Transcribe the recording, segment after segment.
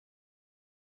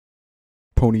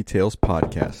Ponytails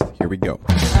podcast. Here we go.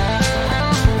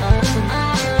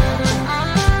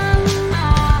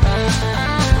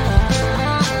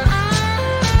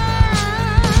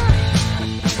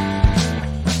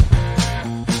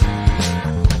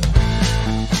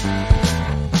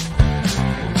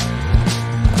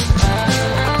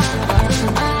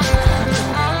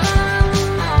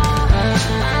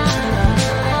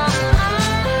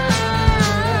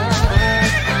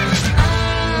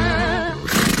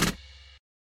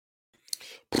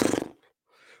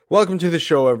 Welcome to the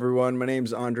show, everyone. My name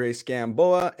is Andres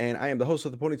Gamboa, and I am the host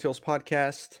of the Ponytails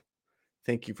podcast.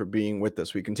 Thank you for being with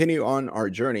us. We continue on our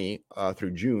journey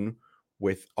through June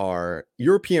with our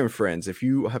European friends. If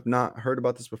you have not heard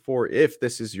about this before, if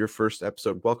this is your first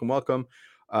episode, welcome.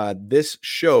 This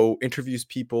show interviews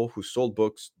people who sold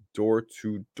books door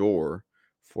to door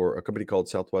for a company called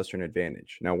Southwestern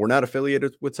Advantage. Now, we're not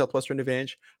affiliated with Southwestern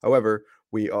Advantage. However,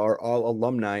 we are all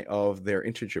alumni of their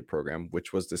internship program,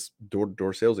 which was this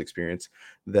door-to-door sales experience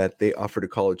that they offer to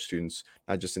college students,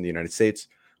 not just in the United States,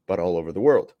 but all over the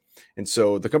world. And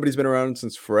so the company's been around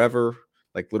since forever,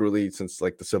 like literally since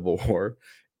like the Civil War.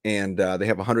 And they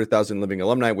have 100,000 living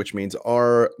alumni, which means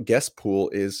our guest pool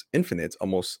is infinite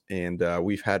almost. And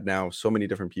we've had now so many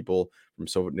different people from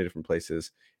so many different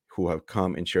places who have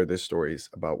come and shared their stories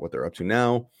about what they're up to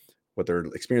now, what their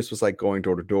experience was like going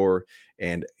door to door,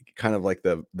 and kind of like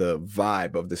the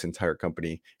vibe of this entire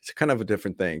company. It's kind of a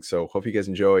different thing. So hope you guys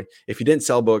enjoy. If you didn't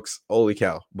sell books, holy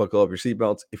cow, buckle up your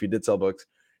seatbelts. If you did sell books,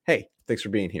 hey, thanks for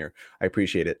being here. I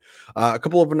appreciate it. A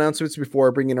couple of announcements before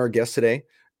I bring in our guest today.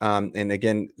 And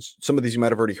again, some of these you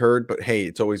might have already heard, but hey,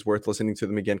 it's always worth listening to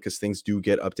them again because things do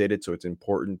get updated. So it's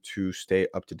important to stay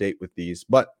up to date with these.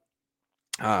 But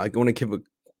I want to give a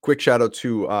quick shout out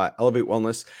to Elevate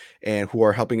Wellness and who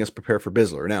are helping us prepare for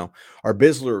Bizzler. Now, our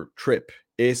Bizzler trip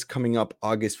is coming up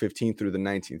August 15th through the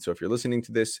 19th. So if you're listening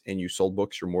to this and you sold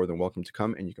books, you're more than welcome to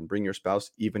come, and you can bring your spouse,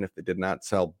 even if they did not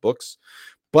sell books.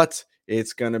 But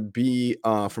it's going to be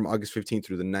from August 15th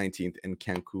through the 19th in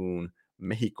Cancun,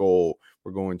 Mexico.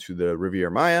 We're going to the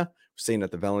Riviera Maya, staying at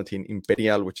the Valentin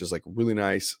Imperial, which is like really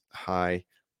nice,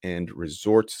 high-end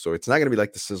resort. So it's not going to be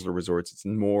like the Sizzler resorts. It's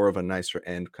more of a nicer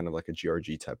end, kind of like a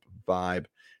GRG type of vibe.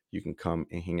 You can come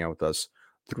and hang out with us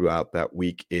throughout that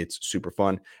week. It's super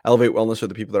fun. Elevate Wellness are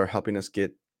the people that are helping us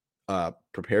get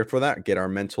prepared for that, get our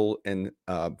mental and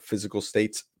physical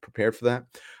states prepared for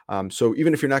that. So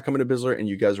even if you're not coming to Bizzler and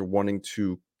you guys are wanting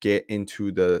to get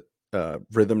into the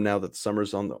rhythm now that the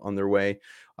summer's on their way,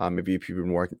 maybe if you've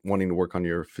been wanting to work on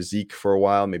your physique for a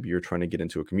while, maybe you're trying to get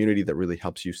into a community that really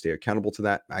helps you stay accountable to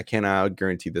that. I cannot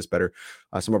guarantee this better.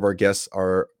 Some of our guests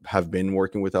have been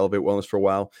working with Elevate Wellness for a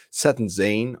while. Seth and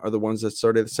Zane are the ones that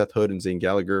started, Seth Hood and Zane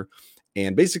Gallagher.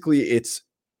 And basically it's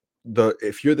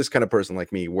if you're this kind of person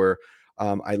like me, where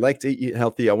I like to eat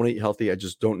healthy, I want to eat healthy, I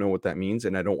just don't know what that means,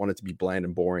 and I don't want it to be bland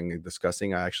and boring and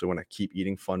disgusting. I actually want to keep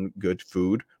eating fun, good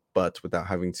food, but without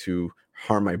having to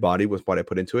harm my body with what I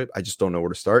put into it. I just don't know where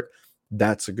to start.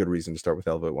 That's a good reason to start with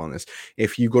Elevate Wellness.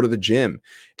 If you go to the gym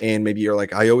and maybe you're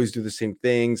like, I always do the same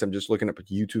things, I'm just looking up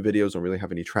YouTube videos, don't really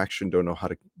have any traction, don't know how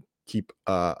to keep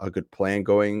a good plan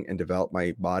going and develop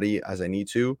my body as I need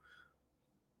to,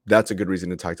 that's a good reason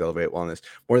to talk to Elevate Wellness.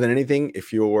 More than anything,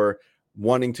 if you're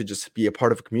wanting to just be a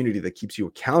part of a community that keeps you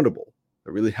accountable,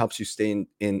 that really helps you stay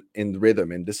in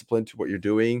rhythm and discipline to what you're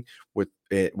doing with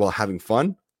it while having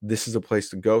fun, this is a place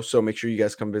to go. So make sure you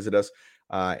guys come visit us,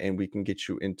 and we can get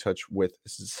you in touch with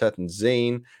Seth and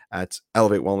Zane at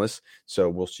Elevate Wellness. So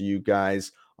we'll see you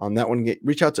guys on that one.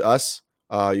 Reach out to us.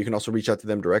 You can also reach out to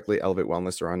them directly, Elevate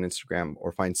Wellness, or on Instagram,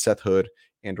 or find Seth Hood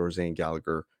and or Zane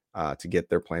Gallagher to get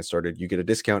their plan started. You get a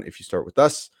discount if you start with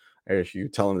us, or if you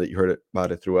tell them that you heard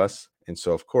about it through us. And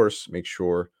so, of course, make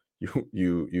sure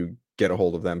you get a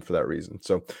hold of them for that reason.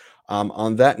 So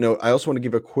on that note, I also want to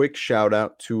give a quick shout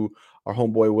out to our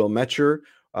homeboy Will Metcher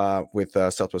with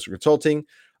Southwestern Consulting.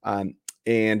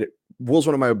 And Will's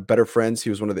one of my better friends.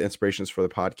 He was one of the inspirations for the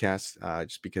podcast,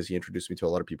 just because he introduced me to a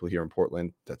lot of people here in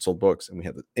Portland that sold books, and we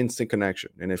had the instant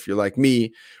connection. And if you're like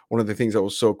me, one of the things that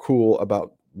was so cool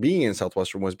about being in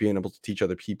Southwestern was being able to teach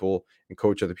other people and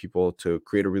coach other people to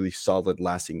create a really solid,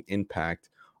 lasting impact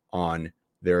on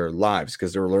their lives,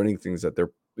 because they're learning things that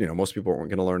most people aren't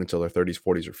going to learn until their 30s,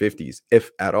 40s, or 50s, if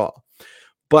at all.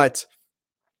 But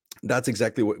that's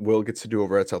exactly what Will gets to do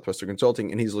over at Southwestern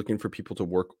Consulting, and he's looking for people to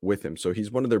work with him. So he's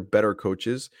one of their better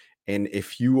coaches, And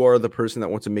if you are the person that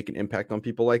wants to make an impact on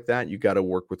people like that, you got to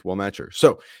work with WellMatcher.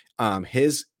 So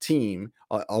his team,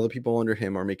 all the people under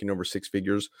him are making over 6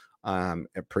 figures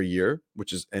per year,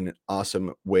 which is an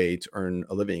awesome way to earn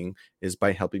a living, is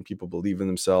by helping people believe in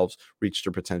themselves, reach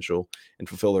their potential, and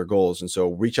fulfill their goals. And so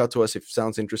reach out to us if it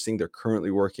sounds interesting. They're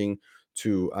currently working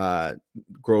to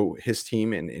grow his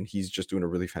team, and he's just doing a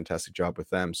really fantastic job with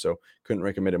them. So couldn't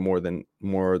recommend it more than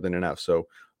enough. So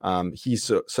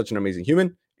he's such an amazing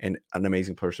human and an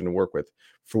amazing person to work with,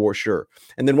 for sure.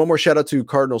 And then one more shout out to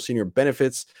Cardinal Senior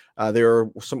Benefits. They're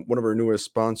one of our newest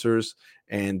sponsors,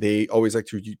 and they always like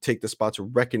to take the spot to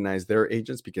recognize their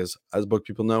agents because, as book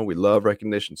people know, we love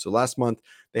recognition. So last month,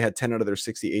 they had 10 out of their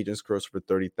 60 agents gross over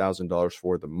 $30,000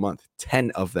 for the month. 10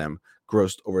 of them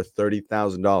grossed over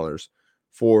 $30,000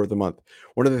 for the month.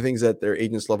 One of the things that their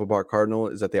agents love about Cardinal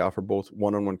is that they offer both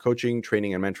one-on-one coaching,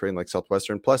 training, and mentoring like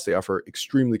Southwestern. Plus, they offer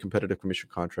extremely competitive commission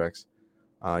contracts.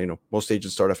 Most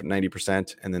agents start off at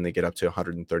 90% and then they get up to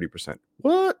 130%.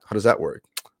 What? How does that work?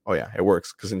 Oh yeah, it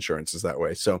works because insurance is that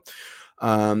way. So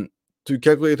to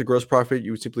calculate the gross profit,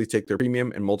 you would simply take their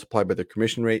premium and multiply by their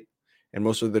commission rate. And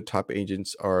most of the top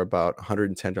agents are about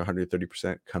 110 to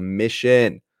 130%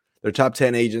 commission. Their top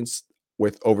 10 agents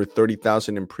with over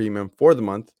 30,000 in premium for the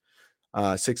month.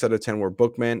 6 out of 10 were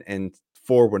bookmen and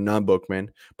 4 were non-bookmen.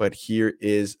 But here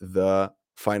is the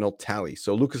final tally.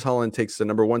 So Lucas Holland takes the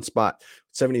number 1 spot,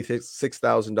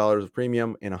 $76,000 of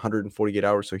premium in 148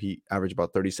 hours. So he averaged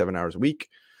about 37 hours a week.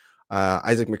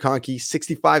 Isaac McConkey,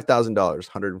 $65,000,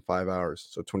 105 hours.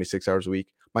 So 26 hours a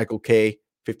week. Michael K,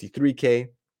 $53K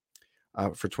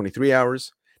for 23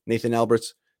 hours. Nathan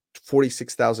Alberts,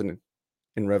 $46,000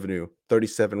 in revenue,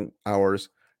 37 hours.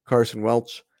 Carson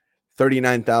Welch,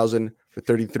 $39,000 for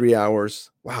 33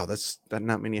 hours. Wow, that's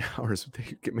not many hours. They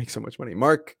can make so much money.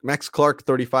 Max Clark,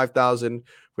 $35,000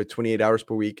 with 28 hours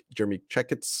per week. Jeremy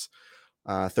Checketts,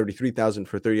 $33,000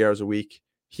 for 30 hours a week.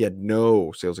 He had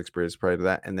no sales experience prior to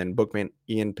that. And then bookman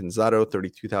Ian Pinzado,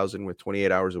 $32,000 with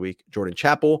 28 hours a week. Jordan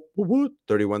Chappell,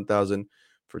 $31,000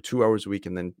 for 2 hours a week.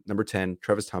 And then number 10,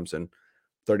 Travis Thompson,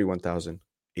 $31,000,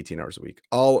 18 hours a week.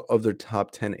 All of their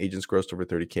top 10 agents grossed over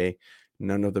 30K.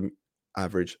 None of them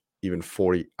average even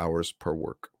 40 hours per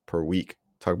week.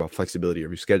 Talk about flexibility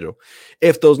of your schedule.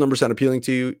 If those numbers sound appealing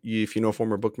to you, if you know a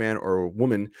former bookman or a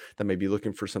woman that may be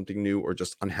looking for something new or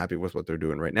just unhappy with what they're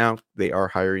doing right now, they are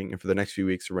hiring. And for the next few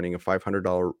weeks, they're running a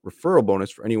 $500 referral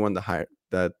bonus for anyone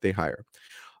that they hire.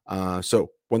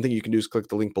 So one thing you can do is click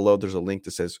the link below. There's a link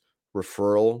that says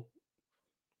referral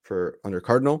for under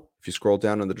Cardinal. If you scroll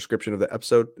down in the description of the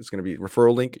episode, it's going to be a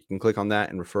referral link. You can click on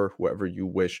that and refer whoever you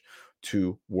wish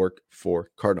to work for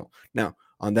Cardinal. Now,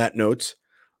 on that note,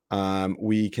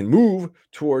 we can move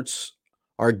towards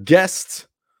our guest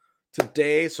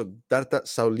today. So Darta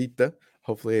Saulita,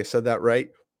 hopefully I said that right.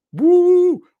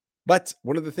 Woo! But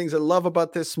one of the things I love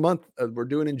about this month we're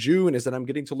doing in June is that I'm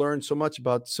getting to learn so much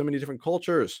about so many different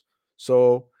cultures.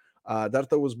 So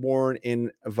Darta was born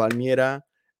in Valmiera,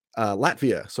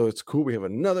 Latvia. So it's cool. We have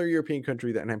another European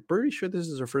country and I'm pretty sure this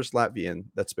is her first Latvian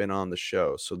that's been on the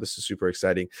show. So this is super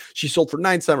exciting. She sold for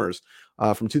 9 summers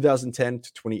from 2010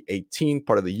 to 2018,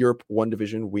 part of the Europe 1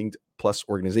 Division Winged Plus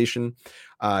organization.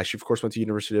 She, of course, went to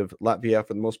University of Latvia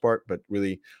for the most part, but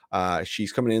really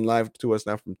she's coming in live to us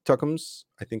now from Tukums.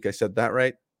 I think I said that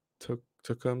right.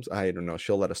 Tukums? I don't know.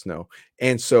 She'll let us know.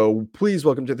 And so please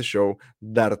welcome to the show,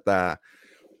 Darta.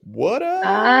 What up?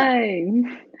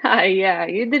 Hi, yeah,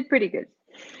 you did pretty good.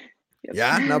 Yep.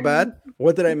 Yeah, not bad.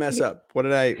 What did I mess up?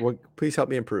 Please help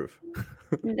me improve.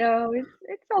 No,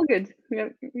 it's all good.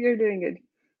 You're doing good.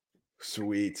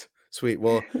 Sweet.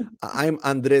 Well, I'm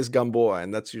Andres Gamboa,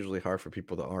 and that's usually hard for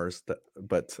people to R's,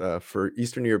 but for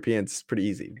Eastern Europeans, it's pretty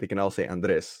easy. They can all say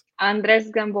Andres. Andres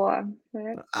Gamboa.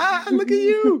 Look at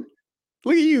you.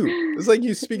 Look at you. It's like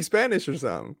you speak Spanish or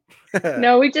something.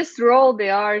 No, we just roll the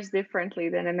R's differently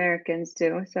than Americans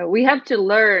do. So we have to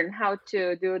learn how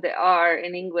to do the R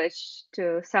in English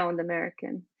to sound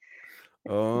American.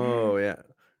 Oh, yeah.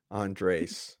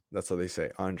 Andres. That's how they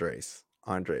say. Andres.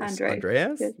 Andreas?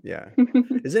 Yes. Yeah.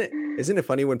 Isn't it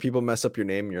funny when people mess up your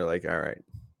name and you're like, all right,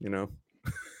 you know?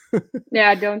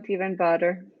 Yeah, don't even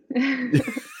bother.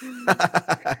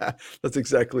 That's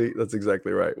exactly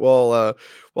right. Well,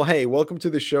 hey, welcome to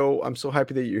the show. I'm so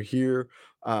happy that you're here.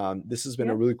 This has been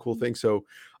a really cool thing. So,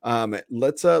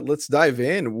 let's dive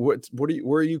in. Where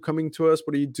are you coming to us?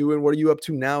 What are you doing? What are you up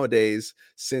to nowadays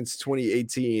since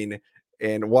 2018?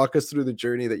 And walk us through the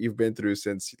journey that you've been through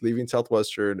since leaving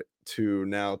Southwestern to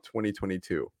now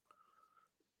 2022.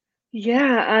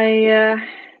 Yeah, I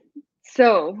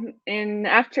So, in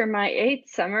after my eighth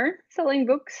summer selling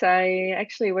books, I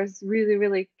actually was really,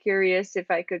 really curious if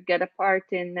I could get a part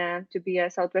in to be a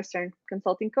Southwestern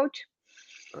consulting coach.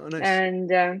 Oh, nice.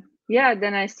 And yeah,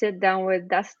 then I sit down with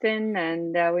Dustin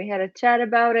and we had a chat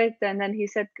about it. And then he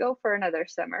said, go for another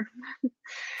summer.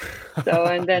 So,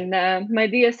 and then my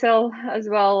DSL as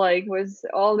well, like was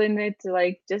all in it,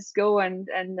 like just go and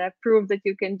prove that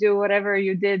you can do whatever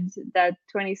you did that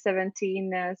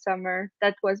 2017 summer.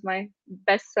 That was my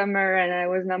best summer, and I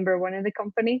was number one in the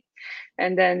company.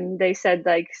 And then they said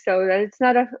like, so that it's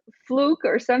not a fluke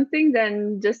or something,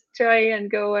 then just try and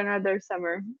go another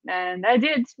summer. And I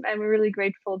did. I'm really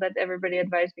grateful that everybody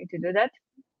advised me to do that.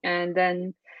 And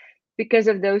then because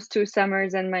of those two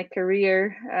summers and my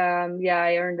career, yeah,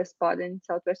 I earned a spot in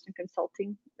Southwestern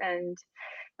Consulting. And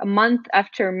a month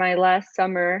after my last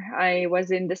summer, I was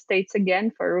in the States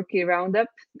again for Rookie Roundup,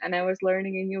 and I was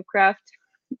learning a new craft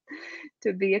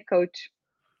to be a coach.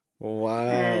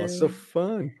 Wow, so And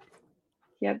fun.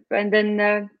 yep, and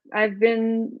then I've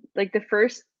been like the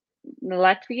first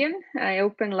Latvian. I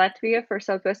opened Latvia for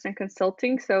Southwestern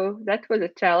Consulting, so that was a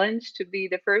challenge to be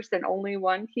the first and only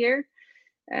one here,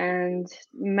 and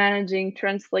managing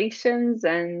translations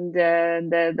and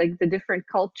the like the different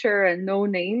culture and no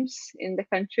names in the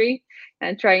country,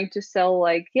 and trying to sell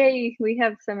like, yay, we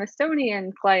have some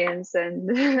Estonian clients, and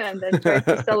and then try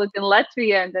to sell it in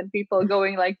Latvia, and then people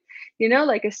going like,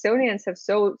 like Estonians have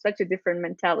such a different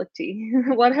mentality.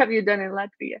 What have you done in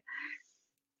Latvia?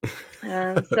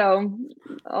 So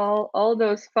all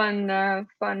those fun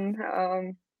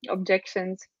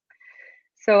objections.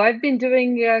 So I've been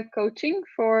doing coaching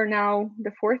for now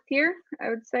the fourth year, I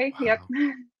would say. Yep.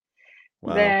 Wow.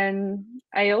 Wow. Then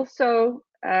I also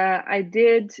I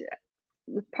did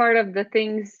part of the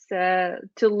things to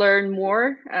learn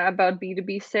more about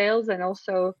B2B sales, and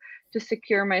also to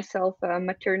secure myself a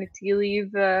maternity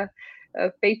leave a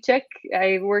paycheck.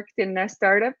 I worked in a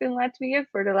startup in Latvia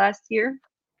for the last year,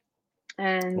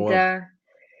 and Well,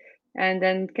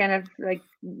 then kind of like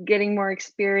getting more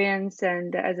experience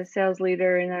and as a sales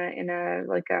leader in a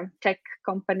like a tech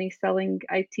company selling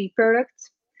IT products.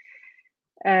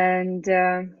 And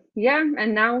yeah,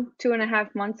 and now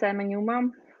 2.5 months I'm a new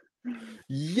mom.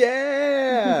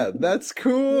 yeah, that's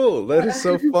cool. That is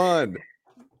so fun. So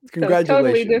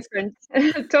totally Congratulations.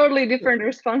 different, totally different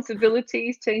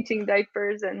responsibilities, changing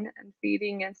diapers and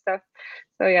feeding and stuff.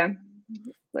 So yeah,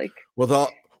 like,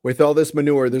 With all this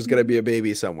manure, there's gonna be a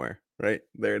baby somewhere, right?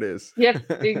 There it is. yep,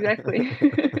 exactly.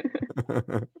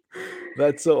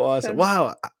 That's so awesome. So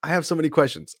Wow, I have so many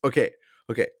questions. Okay,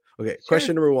 okay, okay. sure.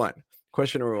 Question number one.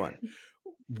 Question number one.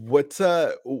 What's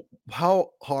how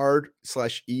hard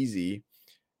slash easy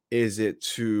is it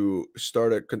to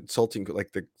start a consulting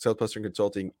like the Southwestern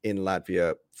Consulting in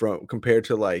Latvia from compared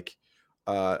to like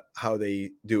how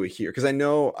they do it here? Because I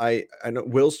know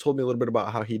Will's told me a little bit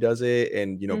about how he does it,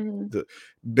 and Hmm. the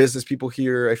business people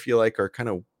here I feel like are kind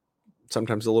of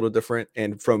sometimes a little different.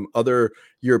 And from other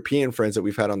European friends that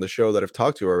we've had on the show that I've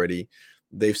talked to already,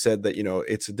 they've said that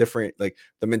it's a different, like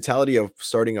the mentality of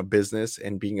starting a business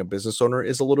and being a business owner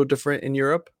is a little different in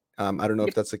Europe. I don't know if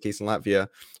Yep. that's the case in Latvia.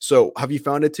 So have you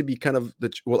found it to be kind of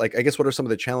well, like, I guess, what are some of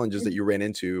the challenges that you ran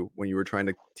into when you were trying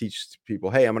to teach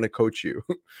people, hey, I'm going to coach you?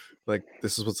 Like,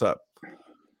 this is what's up.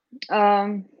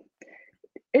 Um,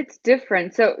 It's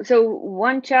different. So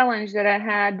one challenge that I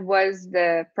had was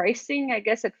the pricing. I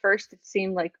guess at first it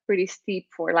seemed like pretty steep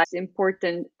for like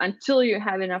important until you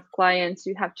have enough clients,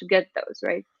 you have to get those,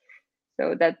 right?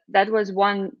 So that was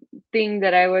one thing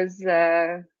that I was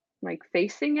like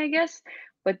facing, I guess.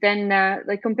 But then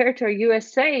like compared to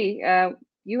USA,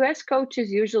 US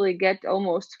coaches usually get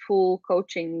almost full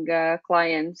coaching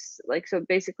clients. Like, so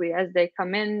basically as they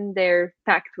come in, they're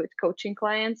packed with coaching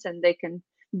clients and they can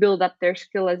build up their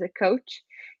skill as a coach,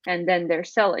 and then they're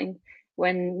selling.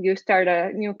 When you start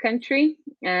a new country,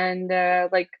 and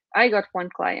like I got one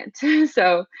client,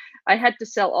 so I had to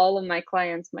sell all of my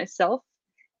clients myself.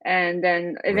 And then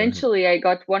Right. eventually I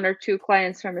got one or two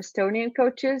clients from Estonian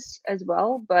coaches as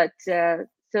well. But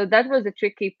so that was the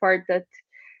tricky part, that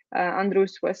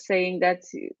Andrus was saying that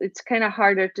it's kind of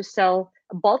harder to sell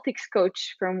a Baltics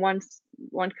coach from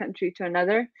one country to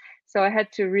another. So I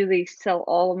had to really sell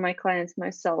all of my clients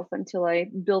myself until I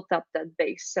built up that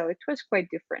base. So it was quite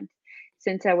different.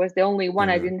 Since I was the only one,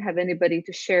 I Yeah. didn't have anybody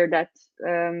to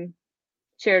um,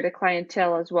 share the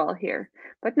clientele as well here.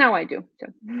 But now I do. So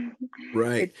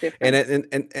Right. it's And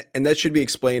different. and that should be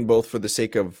explained both for the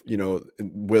sake of,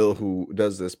 Will, who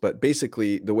does this, but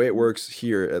basically the way it works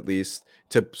here, at least,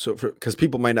 to so for because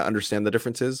people might not understand the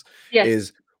differences, Yes.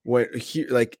 is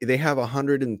like they have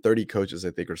 130 coaches,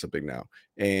 I think, or something now,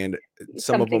 and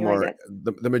some of Something them like are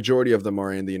that. the majority of them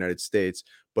are in the United States.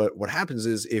 But what happens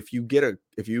is if the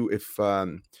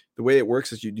way it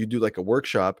works is you do like a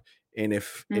workshop, and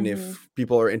Mm-hmm. if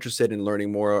people are interested in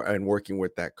learning more and working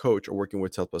with that coach or working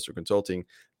with Southwestern Consulting,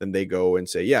 then they go and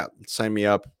say, yeah, sign me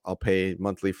up, I'll pay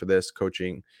monthly for this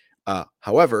coaching.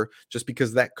 However, just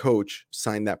because that coach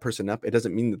signed that person up, it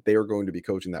doesn't mean that they are going to be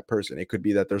coaching that person. It could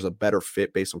be that there's a better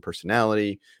fit based on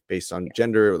personality, based on Yeah.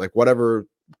 gender, like whatever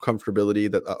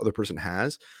comfortability that the other person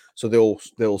has. So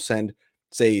they'll send,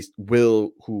 say,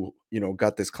 Will, who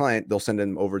got this client, they'll send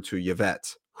him over to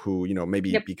Yvette, who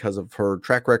maybe Yep. because of her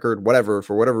track record, whatever,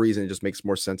 for whatever reason, it just makes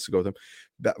more sense to go with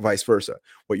them. Vice versa.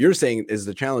 What you're saying is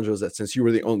the challenge was that since you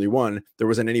were the only one, there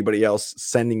wasn't anybody else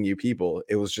sending you people.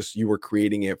 It was just you were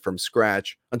creating it from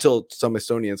scratch, until some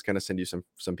Estonians kind of send you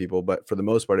some people, but for the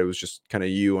most part, it was just kind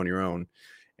of you on your own.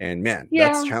 And man,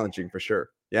 that's Yeah. challenging for sure.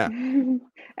 Yeah.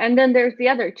 And then there's the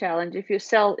other challenge. If you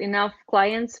sell enough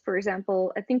clients, for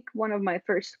example, I think one of my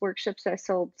first workshops I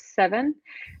sold 7.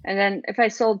 And then if I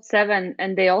sold 7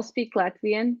 and they all speak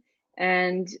Latvian,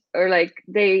 and or like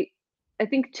they, I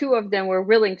think 2 of them were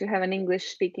willing to have an English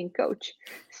speaking coach.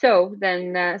 So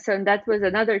then so that was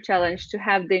another challenge, to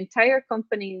have the entire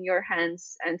company in your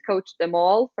hands and coach them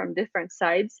all from different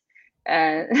sides.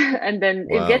 And then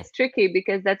it Wow. gets tricky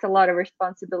because that's a lot of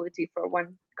responsibility for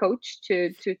one coach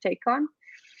to take on.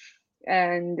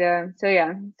 And so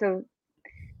yeah, so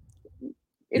You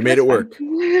it made was it fun.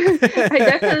 work. I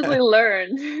definitely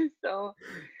learned. So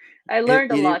I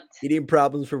learned a lot. Eating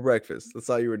problems for breakfast. That's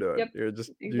all you were doing. Yep, You're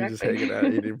just exactly. hanging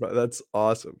out eating. That's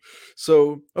awesome.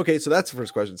 So okay, so that's the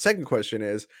first question. Second question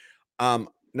is,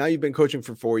 now you've been coaching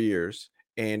for 4 years,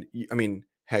 and I mean,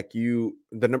 heck, you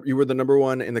were the number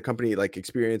one in the company, like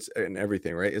experience and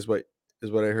everything, right? Is what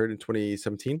I heard in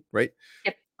 2017, right?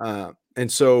 Yep.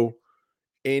 And so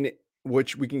in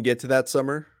which we can get to that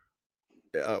summer,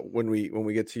 when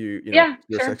we get to Yeah,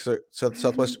 your sure.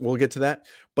 Southwest, we'll get to that.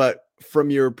 But from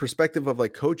your perspective of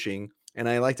like coaching, and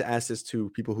I like to ask this to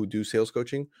people who do sales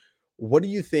coaching, what do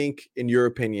you think, in your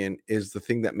opinion, is the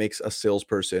thing that makes a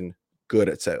salesperson good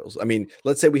at sales? I mean,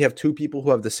 let's say we have two people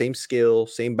who have the same skill,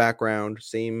 same background,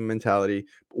 same mentality,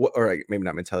 or like, maybe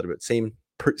not mentality, but same,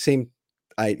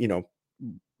 I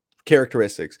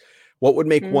characteristics. What would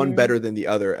make one Mm, better than the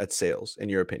other at sales, in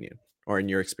your opinion, or in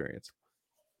your experience?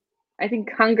 I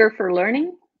think hunger for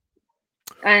learning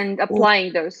and Oh,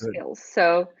 applying those good. skills.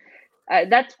 So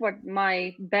that's what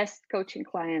my best coaching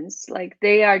clients, like,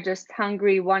 they are just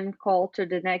hungry, one call to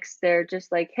the next, they're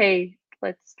just like, hey,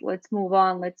 let's move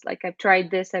on, let's, like, I've tried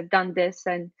this, I've done this.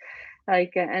 And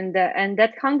like and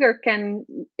that hunger can,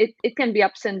 it can be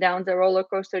ups and downs, a roller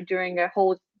coaster during a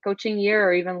whole coaching year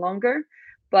or even longer.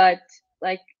 But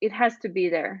like, it has to be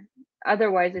there,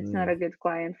 otherwise it's not Mm. a good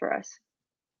client for us.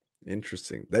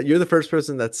 Interesting. That you're the first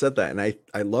person that said that, and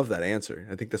I love that answer.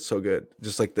 I think that's so good.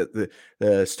 Just like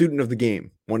the student of the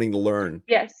game wanting to learn.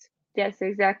 Yes, yes,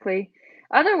 exactly.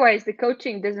 Otherwise, the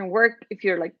coaching doesn't work if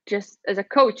you're like, just as a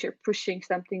coach, you're pushing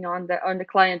something on the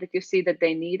client that you see that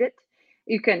they need it.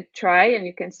 You can try and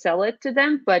you can sell it to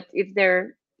them, but if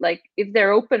they're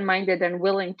open-minded and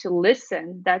willing to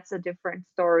listen, that's a different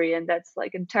story, and that's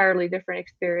like entirely different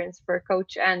experience for a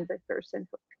coach and the person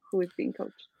who is being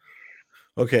coached.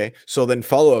 Okay, so then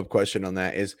follow-up question on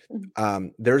that is,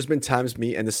 Mhm. there's been times,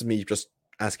 and this is me just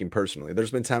asking personally,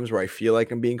 there's been times where I feel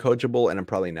like I'm being coachable and I'm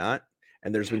probably not,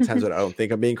 and there's been times that I don't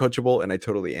think I'm being coachable and I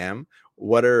totally am.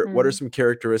 What are Mm. some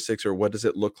characteristics, or what does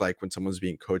it look like when someone's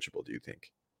being coachable, do you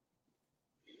think?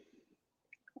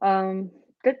 um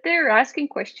that they're asking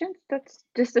questions, that's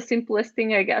just the simplest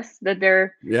thing, I guess, that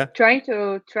they're Yeah. trying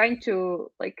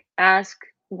to like ask,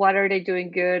 what are they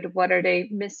doing good, what are they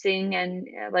missing. And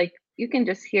like, you can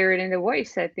just hear it in the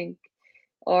voice, I think.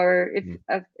 Or Mm.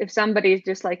 if somebody is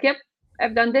just like, yep,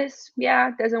 I've done this, yeah,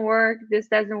 it doesn't work, this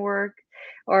doesn't work.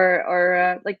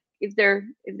 Or like, if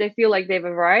they feel like they've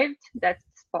arrived, that's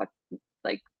the spot,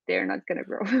 like, they're not gonna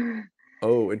grow.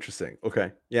 Oh, interesting.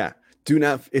 Okay. Yeah. Do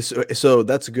not. So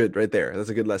that's good right there. That's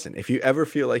a good lesson. If you ever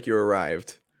feel like you're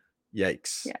arrived,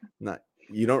 yikes. Yeah. Not,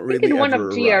 you don't Think really in one of ever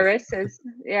arrive. GRS's,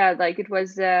 yeah, like it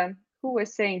was, who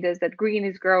was saying this, that green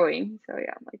is growing. So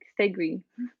yeah, like, stay green.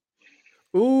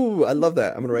 Ooh, I love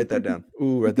that. I'm gonna write that down.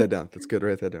 Ooh, write that down. That's good.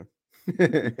 Write that down.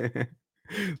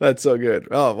 That's so good.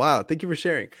 Oh, wow. Thank you for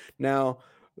sharing. Now,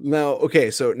 okay.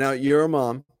 So now you're a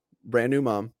mom, brand new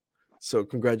mom. So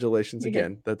congratulations Yeah,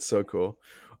 again. That's so cool.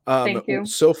 thank you.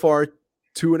 So far,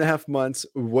 2.5 months,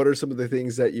 what are some of the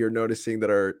things that you're noticing that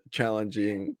are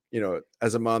challenging,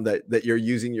 as a mom, that you're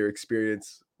using your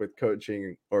experience with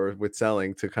coaching or with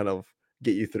selling to kind of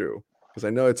get you through? Because I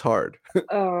know it's hard.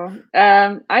 Oh,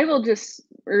 I will just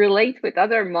relate with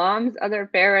other moms, other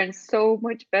parents so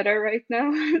much better right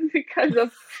now because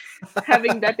of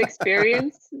having that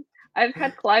experience. I've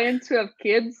had clients who have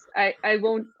kids. I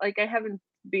won't like I haven't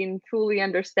been fully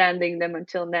understanding them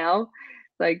until now.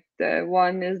 Like the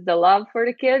one is the love for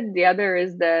the kid, the other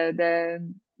is the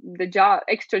job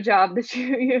extra job that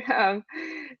you have.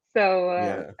 So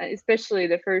Yeah, especially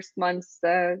the first months,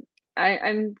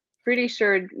 I'm pretty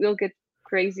sure it will get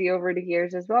crazy over the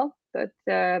years as well. But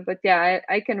yeah,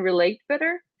 I can relate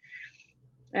better,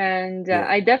 and yeah,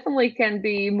 I definitely can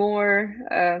be more.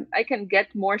 I can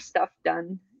get more stuff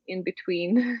done in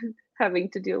between having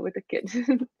to deal with a kid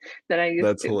than I used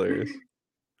that's to. hilarious.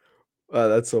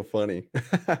 That's so funny.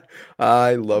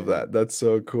 I love Yeah. that. That's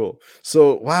so cool.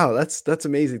 So, wow, that's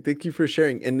amazing. Thank you for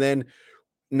sharing. And then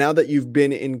now that you've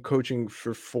been in coaching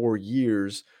for 4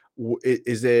 years,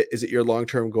 is it your long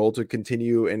term goal to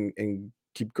continue and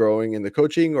keep growing in the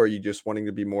coaching, or are you just wanting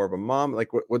to be more of a mom? Like,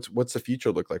 what's the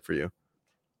future look like for you?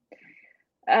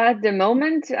 At the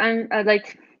moment, I'm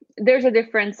like, there's a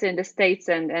difference in the States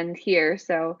and here.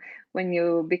 So when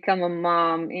you become a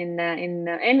mom in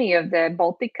any of the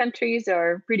Baltic countries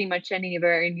or pretty much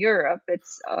anywhere in Europe,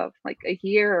 it's like a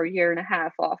year or year and a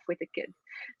half off with a kid.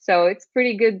 So it's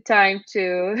pretty good time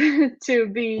to to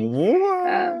be.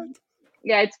 What? Um,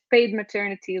 yeah, it's paid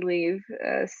maternity leave.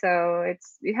 So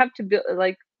it's you have to build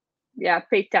like yeah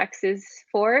pay taxes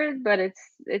for it, but it's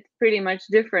pretty much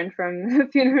different from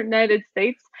if you're in the United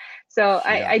States. So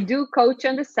I Yeah. do coach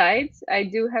on the sides. I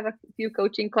do have a few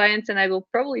coaching clients, and I will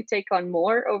probably take on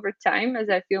more over time as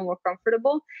I feel more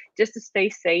comfortable, just to stay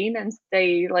sane and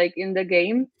stay like in the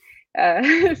game.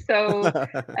 So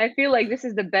I feel like this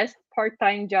is the best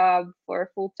part-time job for a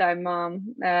full-time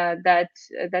mom that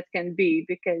can be,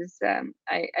 because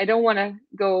I don't want to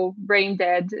go brain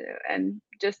dead and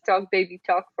just talk baby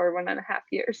talk for 1.5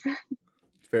 years.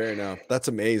 Fair enough. That's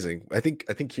amazing. I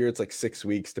think here it's like 6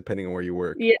 weeks, depending on where you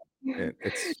work, Yeah. and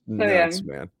it's So yeah, nuts,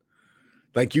 man.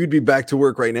 Like you'd be back to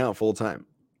work right now, full time.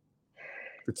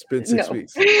 It's been six no,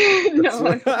 weeks. That's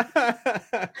no.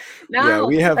 yeah. Now,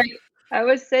 We have like I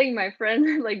was saying, my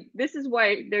friend, like this is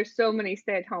why there's so many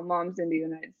stay-at-home moms in the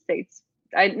United States.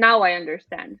 I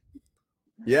understand.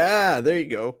 Yeah, there you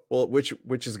go. Well, which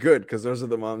is good because those are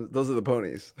the moms, those are the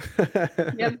ponies.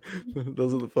 Yep.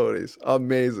 Those are the ponies.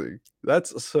 Amazing.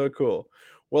 That's so cool.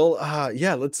 Well,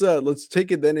 yeah, let's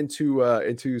take it then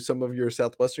into some of your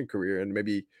Southwestern career and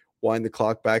maybe wind the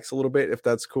clock back a little bit if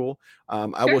that's cool.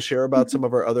 I will Sure. share about some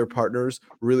of our other partners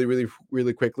really, really,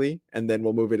 really quickly, and then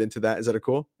we'll move it into that. Is that a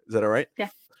cool? Is that all right? Yeah.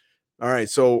 All right.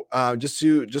 So just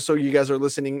so you guys are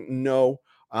listening, know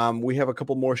we have a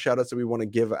couple more shout outs that we want to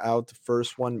give out. The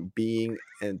first one being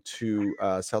into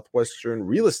Southwestern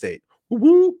real estate.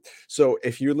 Woo-woo. So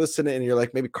if you're listening and you're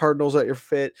like maybe Cardinals at your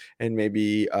fit and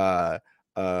maybe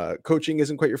coaching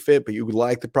isn't quite your fit, but you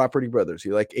like the Property Brothers,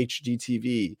 you like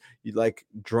HGTV, you like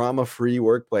drama free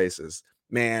workplaces,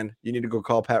 man, you need to go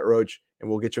call Pat Roach and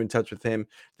we'll get you in touch with him.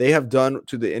 They have done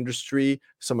to the industry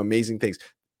some amazing things.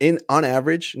 On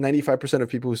average, 95% of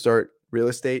people who start real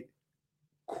estate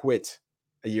quit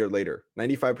a year later.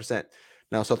 95%.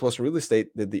 Now, Southwestern Real Estate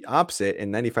did the opposite,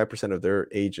 and 95% of their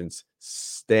agents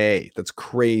stay. That's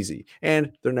crazy.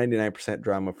 And they're 99%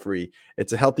 drama free.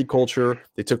 It's a healthy culture.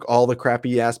 They took all the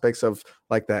crappy aspects of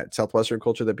like that Southwestern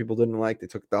culture that people didn't like. They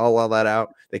took all of that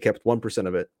out. They kept 1%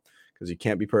 of it because you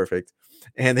can't be perfect.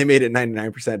 And they made it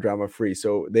 99% drama free.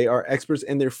 So they are experts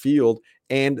in their field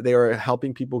and they are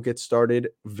helping people get started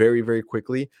very, very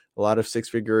quickly. A lot of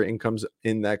six-figure incomes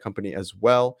in that company as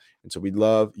well. And so we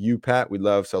love you, Pat. We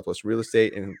love Southwest Real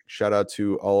Estate, and shout out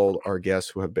to all our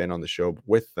guests who have been on the show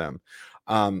with them.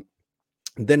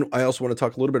 Then I also want to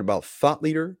talk a little bit about Thought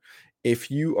Leader.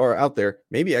 If you are out there,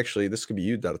 maybe actually this could be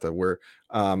you, Data, where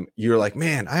you're like,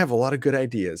 man, I have a lot of good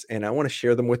ideas and I want to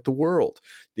share them with the world.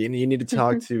 Then you need to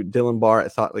talk to Dylan Barr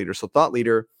at Thought Leader. So Thought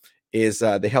Leader is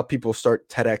they help people start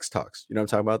TEDx talks. You know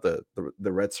what I'm talking about?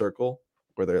 The red circle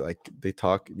where they're like they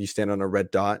talk. You stand on a red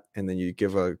dot and then you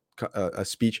give a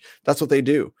speech. That's what they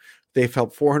do. They've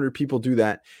helped 400 people do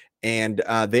that. And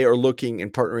they are looking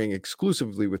and partnering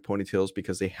exclusively with Ponytails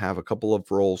because they have a couple of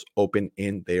roles open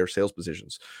in their sales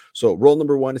positions. So role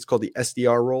number one is called the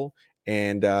SDR role.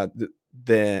 And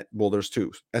there's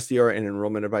two, SDR and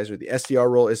enrollment advisor. The SDR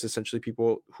role is essentially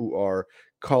people who are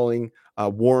calling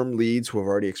warm leads who have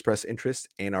already expressed interest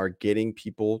and are getting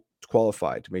people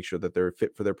qualified to make sure that they're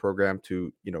fit for their program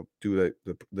to, do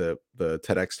the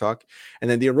TEDx talk. And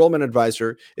then the enrollment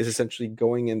advisor is essentially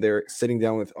going in there, sitting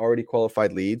down with already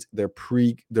qualified leads. Their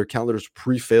calendars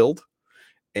pre-filled,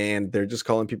 and they're just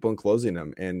calling people and closing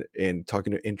them and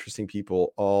talking to interesting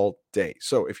people all day.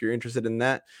 So if you're interested in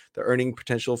that, the earning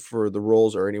potential for the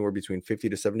roles are anywhere between 50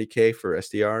 to 70K for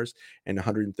SDRs and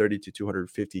 130 to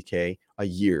 250K a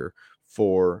year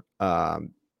for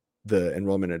the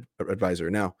enrollment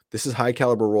advisor. Now, this is high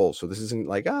caliber roles. So this isn't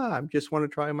like, I just want to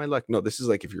try my luck. No, this is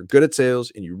like if you're good at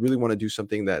sales and you really want to do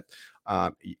something that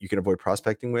you can avoid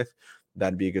prospecting with,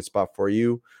 that'd be a good spot for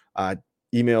you.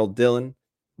 Email Dylan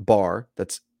Barr.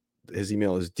 That's his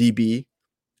email is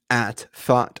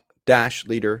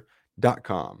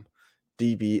db@thought-leader.com.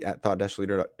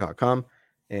 db@thought-leader.com.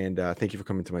 And thank you for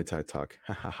coming to my TED Talk.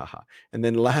 And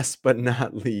then last but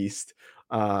not least,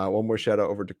 one more shout out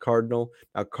over to Cardinal.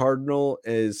 Now, Cardinal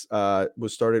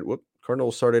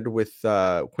started with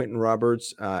Quentin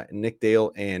Roberts, Nick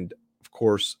Dale, and of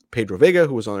course Pedro Vega,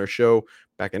 who was on our show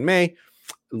back in May.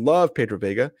 Love Pedro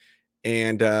Vega,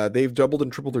 and they've doubled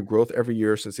and tripled their growth every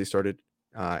year since they started,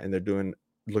 and they're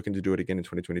looking to do it again in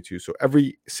 2022. So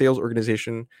every sales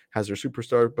organization has their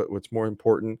superstar, but what's more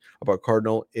important about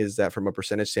Cardinal is that from a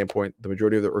percentage standpoint, the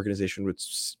majority of the organization would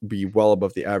be well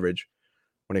above the average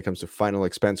when it comes to final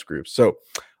expense groups. So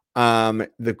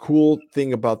the cool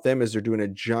thing about them is they're doing a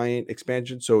giant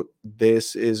expansion. So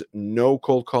this is no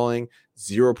cold calling,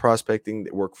 zero prospecting.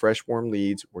 They work fresh, warm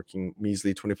leads, working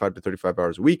measly 25 to 35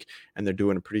 hours a week, and they're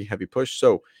doing a pretty heavy push.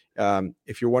 So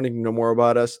if you're wanting to know more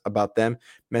about them,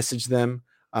 message them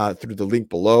through the link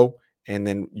below, and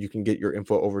then you can get your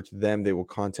info over to them. They will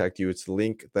contact you. It's the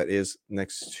link that is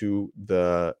next to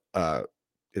the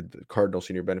Cardinal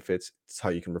Senior Benefits. It's how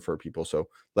you can refer people. So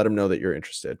let them know that you're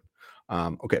interested.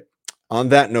 Okay. On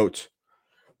that note,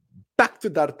 back to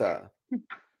Darta.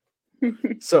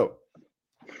 So,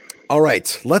 all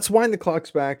right, let's wind the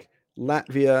clocks back.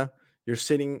 Latvia, you're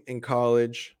sitting in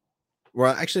college.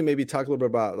 Well, actually, maybe talk a little bit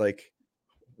about like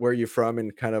where you're from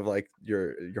and kind of like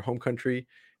your home country,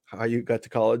 how you got to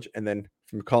college, and then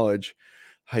from college,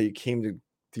 how you came to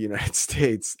the United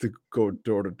States to go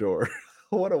door to door.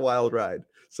 What a wild ride.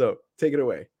 So take it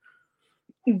away.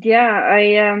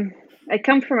 Yeah, I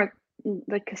come from a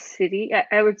city.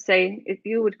 I would say if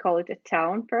you would call it a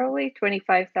town, probably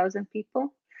 25,000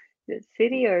 people. The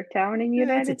city or town in Yeah,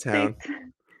 it's a United town. States?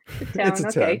 A It's a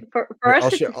town, okay. town. For Here,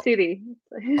 us, it's a city.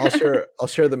 I'll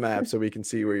share the map so we can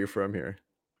see where you're from here.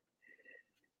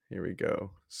 Here we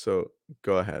go. So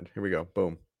go ahead. Here we go.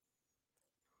 Boom.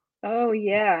 Oh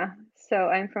yeah. So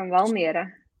I'm from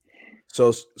Valmiera.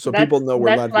 So people know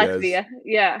where That's Latvia is. Latvia.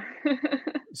 Yeah.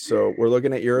 So we're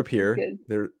looking at Europe here. Good.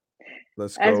 There.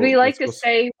 Let's As go. we like to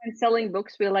say when selling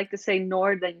books, we like to say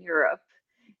Northern Europe.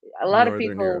 A lot of Northern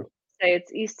people Europe. say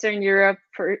it's Eastern Europe,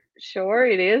 for sure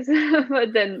it is,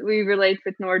 but then we relate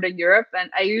with Northern Europe, and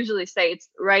I usually say it's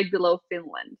right below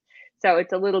Finland. So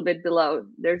it's a little bit below.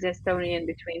 There's Estonia in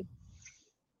between.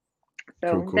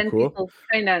 So Cool. people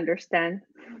kind of understand.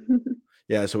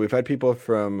 Yeah, so we've had people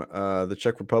from the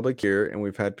Czech Republic here, and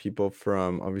we've had people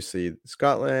from obviously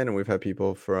Scotland, and we've had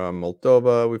people from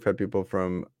Moldova, we've had people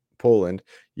from Poland.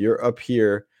 You're up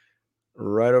here,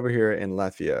 right over here in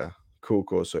Latvia.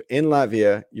 Cool. So in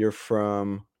Latvia, you're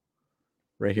from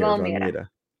right here, Valmiera. Valmiera.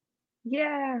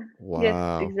 Yeah. Wow.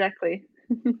 Yes, exactly.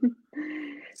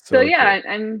 So yeah,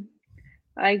 cool.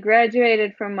 I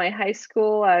graduated from my high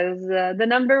school as the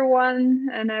number one,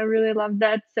 and I really loved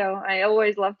that. So I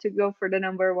always love to go for the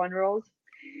number one roles.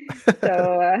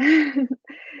 So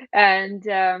and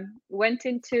went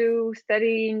into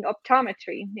studying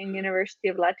optometry in University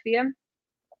of Latvia.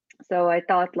 So I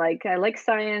thought like I like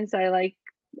science. I like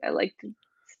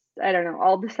I don't know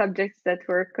all the subjects that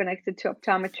were connected to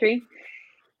optometry,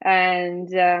 and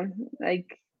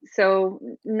like so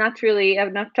not really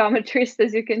an optometrist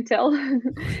as you can tell,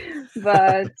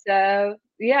 but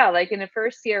yeah, like in the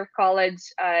first year of college,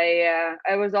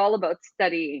 I was all about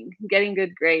studying, getting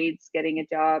good grades, getting a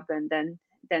job, and then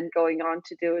going on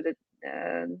to do the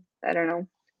I don't know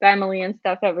family and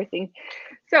stuff, everything.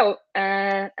 So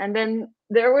and then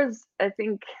there was I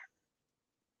think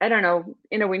I don't know,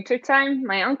 in the wintertime,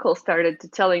 my uncle started to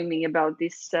telling me about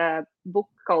this book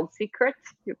called Secret.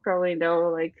 You probably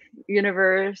know, like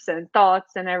universe and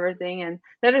thoughts and everything. And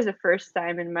that is the first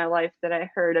time in my life that I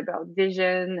heard about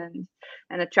vision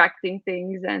and attracting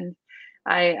things. And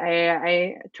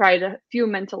I tried a few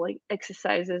mental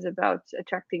exercises about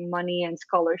attracting money and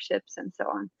scholarships and so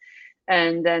on.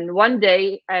 And then one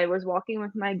day I was walking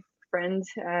with my friend,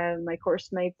 my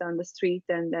course mate on the street,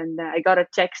 and then I got a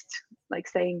text like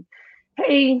saying,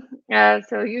 "Hey,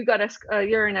 so you got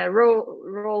you're in a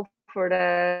role for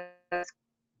the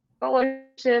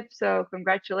scholarship, so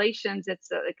congratulations. It's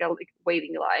like a like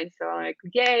waiting line. So I'm like,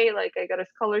 yay, like I got a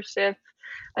scholarship.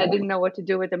 I didn't know what to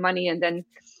do with the money. And then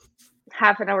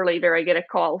half an hour later, I get a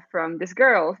call from this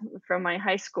girl from my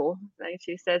high school. And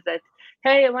she says that,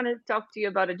 hey, I want to talk to you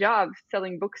about a job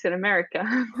selling books in America.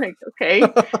 I'm like, okay.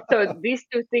 So these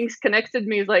two things connected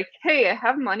me. Is like, hey, I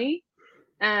have money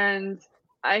and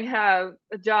I have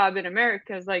a job in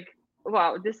America. Is like,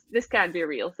 wow, this can't be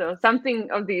real. So something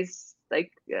of these,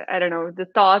 like, I don't know, the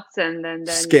thoughts and then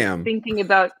Scam. thinking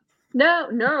about, no,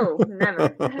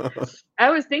 never. I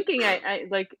was thinking, I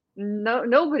like,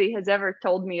 nobody has ever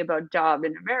told me about job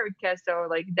in America, so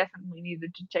like definitely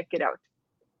needed to check it out.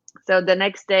 So the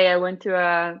next day I went to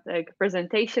a like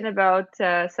presentation about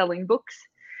selling books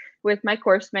with my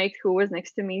course mate who was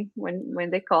next to me when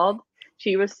they called.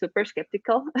 She was super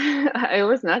skeptical. I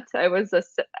was not. I was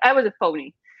a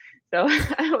pony. So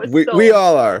I was We sold.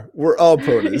 all are. We're all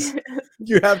ponies.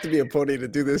 You have to be a pony to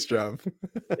do this job.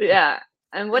 Yeah.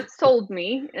 And what sold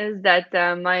me is that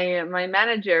my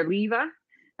manager Leva,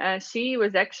 she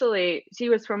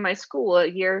was from my school a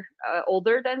year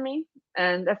older than me.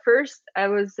 And at first I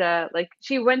was like,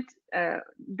 she went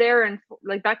there and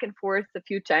like back and forth a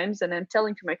few times, and I'm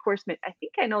telling to my course mate, I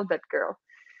think I know that girl.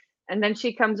 And then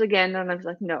she comes again, and I was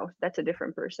like, no, that's a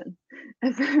different person.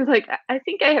 And then, like, I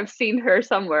think I have seen her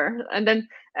somewhere. And then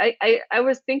I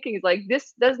was thinking, like,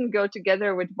 this doesn't go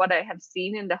together with what I have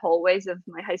seen in the hallways of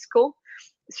my high school.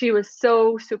 She was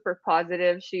so super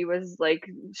positive. She was like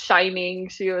shining.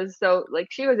 She was so like,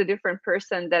 she was a different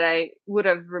person that I would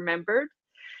have remembered.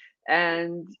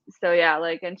 And so yeah,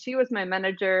 like, and she was my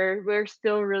manager. We're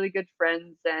still really good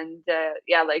friends. And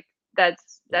yeah, like,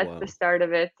 that's the Wow. start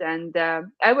of it. And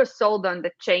I was sold on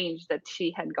the change that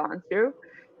she had gone through.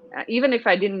 Even if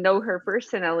I didn't know her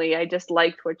personally, I just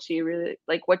liked what she really,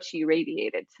 like, what she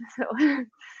radiated. So the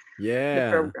Yeah.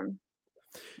 program.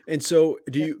 And so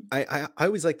do Yeah. you I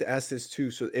always like to ask this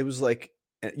too. So it was like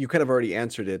you kind of already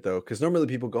answered it though, because normally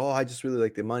people go, "Oh, I just really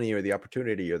like the money or the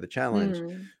opportunity or the challenge."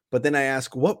 Mm. But then I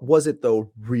ask, what was it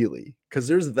though, really? Because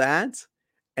there's that,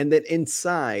 and then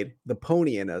inside the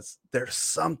pony in us, there's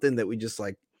something that we just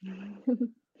like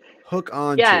hook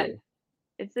Yeah, onto,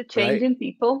 it's a change right? in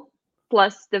people,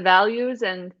 plus the values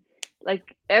and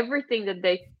like everything that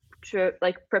they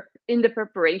like in the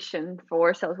preparation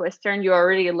for Southwestern. You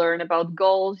already learn about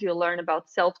goals, you learn about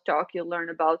self-talk, you learn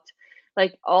about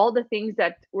like all the things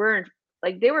that weren't,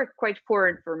 like, they were quite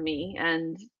foreign for me,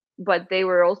 and but they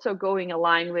were also going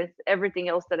aligned with everything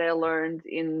else that I learned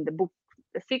in the book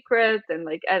The Secret. And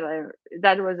like,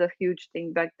 that was a huge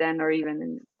thing back then, or even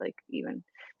in, like, even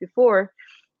before.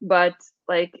 But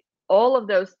like, all of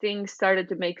those things started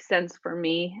to make sense for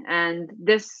me. And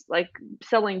this, like,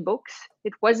 selling books,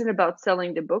 it wasn't about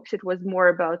selling the books, it was more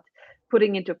about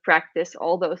putting into practice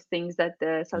all those things that the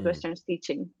Mm, Southwestern's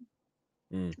teaching.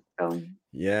 mm. So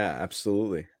Yeah,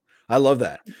 absolutely. I love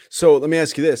that. So let me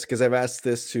ask you this, because I've asked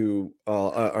this to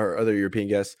our other European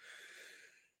guests.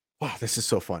 Wow, this is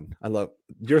so fun. I love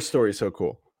your story. Is so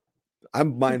cool.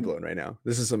 I'm mind blown right now.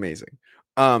 This is amazing.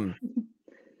 Um,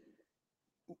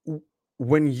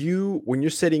 when you're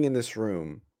sitting in this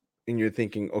room and you're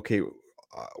thinking, okay,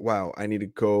 wow, I need to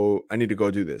go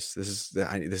do this. This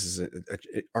is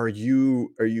are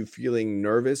you feeling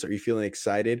nervous? Are you feeling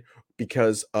excited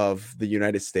because of the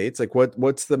United States? Like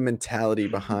what's the mentality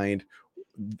behind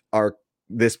our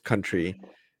this country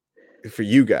for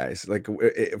you guys? Like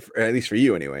at least for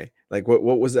you anyway. Like what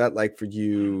was that like for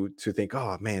you to think,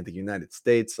 oh man, the United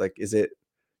States, like is it,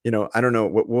 I don't know,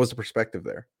 what was the perspective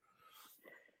there?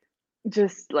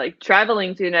 just like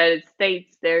traveling to United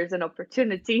States, there's an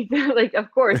opportunity. Like,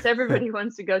 of course, everybody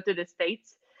wants to go to the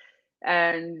States.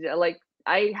 And like,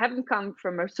 I haven't come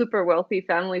from a super wealthy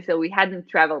family, so we hadn't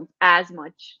traveled as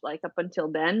much like up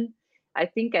until then. I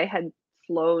think I had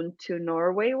flown to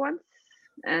Norway once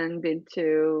and been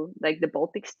to like the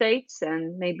Baltic states,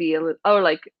 and maybe a little, oh,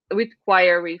 like with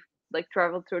choir we like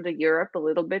traveled through the Europe a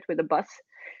little bit with a bus.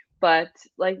 But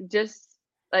like, just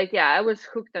like, yeah, I was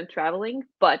hooked on traveling,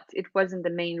 but it wasn't the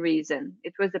main reason.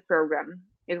 It was the program.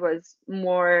 It was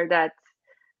more that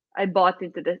I bought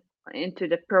into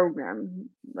the program.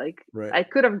 Like, Right. I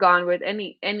could have gone with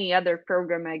any other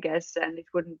program, I guess, and it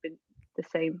wouldn't be the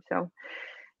same. So,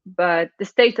 but the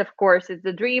States, of course, is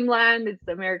the dreamland. It's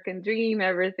the American dream.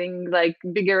 Everything like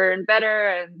bigger and better,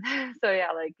 and so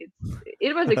yeah, like,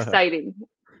 it was exciting.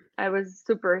 I was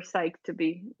super psyched to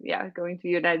be, yeah, going to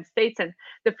United States. And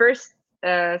the first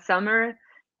summer,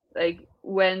 like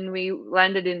when we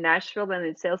landed in Nashville and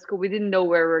in sales school, we didn't know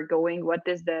where we're going. What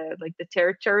is the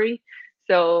territory?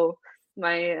 So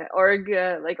my org,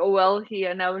 like, oh well, he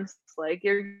announced like,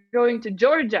 you're going to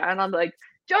Georgia. And I'm like,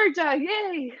 Georgia,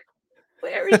 yay!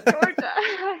 Where is Georgia?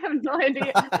 I have no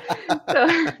idea.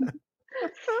 So,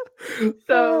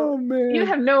 so Oh you man,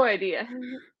 have no idea.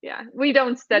 Yeah, we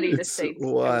don't study the it's states so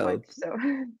much. wild. So,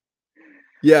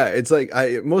 Yeah, it's like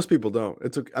most people don't.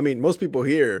 I mean, most people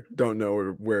here don't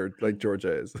know where like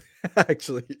Georgia is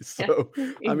actually. yeah, So,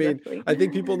 I mean, exactly. I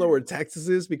think people know where Texas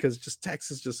is because just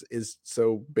Texas just is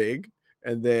so big,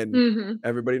 and then Hmm.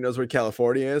 everybody knows where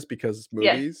California is because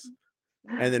Yes. movies,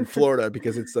 and then Florida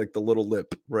because it's like the little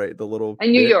lip, right? The little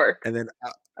And New bit, York, and then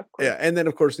of course. yeah, and then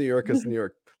of course New York is New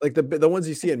York, like the ones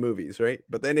you see in movies, right?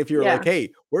 But then if you're like, Yeah.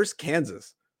 hey, where's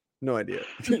Kansas? No idea.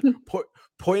 Po-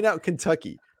 Point out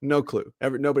Kentucky, no clue.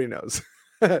 Nobody knows.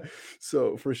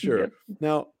 So for sure. Yep.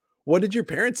 Now, what did your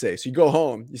parents say? So you go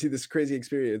home, you see this crazy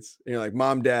experience, and you're like,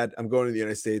 Mom, Dad, I'm going to the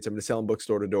United States. I'm going to sell them books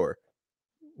door to door.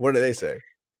 What do they say?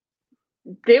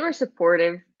 They were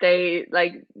supportive. They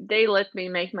let me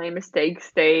make my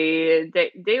mistakes. They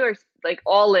were like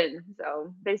all in.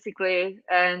 So basically,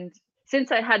 and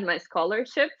since I had my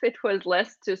scholarship, it was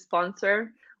less to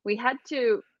sponsor. We had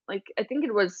to, like, I think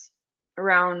it was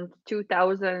around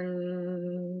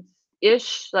 2000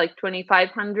 ish, like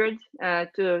 2500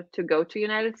 to go to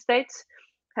United States.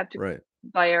 Have to Right.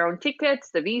 buy our own tickets,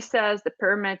 the visas, the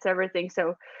permits, everything.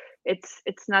 So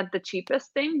it's not the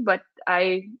cheapest thing, but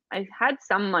I had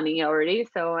some money already,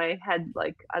 so I had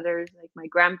like others, like my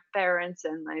grandparents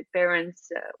and my parents,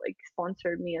 like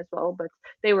sponsored me as well, but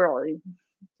they were all in.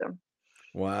 So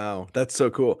Wow, that's so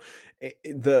cool.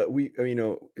 The we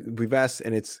we've asked,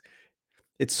 and it's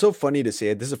so funny to see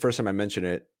it. This is the first time I mention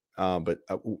it, but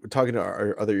talking to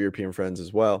our other European friends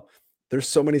as well, there's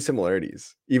so many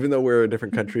similarities, even though we're in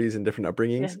different countries and different yeah.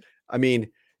 upbringings. I mean,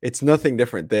 it's nothing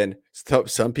different than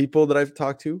some people that I've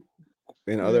talked to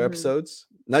in other Hmm. episodes,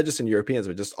 not just in Europeans,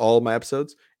 but just all of my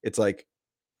episodes. It's like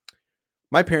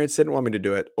my parents didn't want me to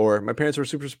do it, or my parents were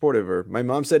super supportive, or my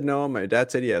mom said no, my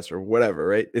dad said yes, or whatever.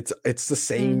 Right? It's the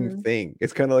same Hmm. thing.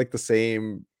 It's kind of like the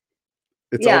same.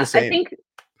 It's all the Yeah, I same. think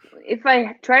if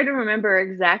I try to remember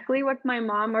exactly what my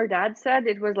mom or dad said,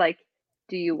 it was like,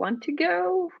 "Do you want to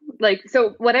go?" Like,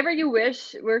 so whatever you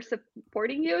wish, we're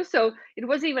supporting you. So it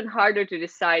was even harder to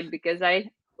decide because I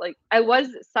was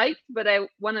psyched, but I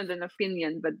wanted an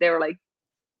opinion. But they were like,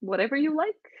 "Whatever you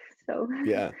like." So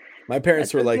Yeah, my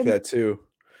parents that's were so like good. that too.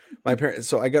 My parents,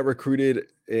 so I got recruited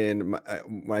in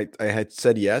I had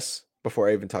said yes before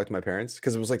I even talked to my parents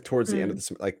because it was like towards the end of Mm,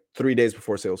 the like 3 days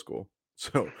before sales school.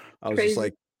 So I was just crazy.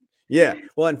 like, yeah.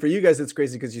 Well, and for you guys, it's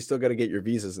crazy because you still got to get your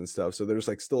visas and stuff. So there's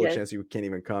like still a Yes. chance you can't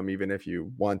even come even if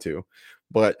you want to.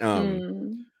 But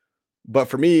Mm, but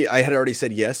for me, I had already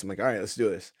said yes. I'm like, all right, let's do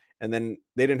this. And then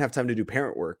they didn't have time to do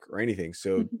parent work or anything.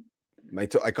 So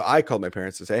I called my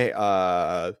parents and say, hey,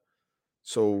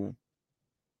 so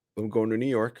I'm going to New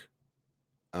York.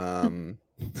 Um,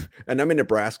 and I'm in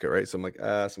Nebraska, right? So I'm like,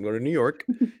 so I'm going to New York,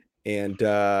 and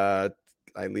I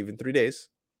leave in 3 days.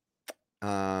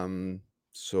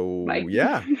 So bye.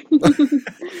 yeah.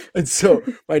 And so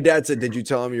my dad said, "Did you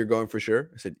tell him you're going for sure?"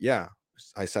 I said, "Yeah."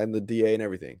 I signed the DA and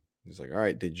everything. He's like, "All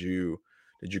right, did you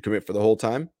commit for the whole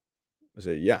time?" I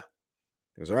said, "Yeah."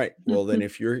 He goes, "All right. Well, then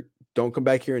if you're don't come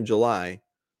back here in July,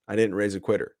 I didn't raise a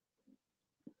quitter.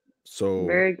 So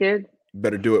Very good.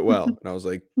 better do it well." And I was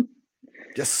like,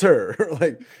 yes sir.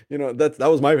 Like, that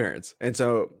was my parents, and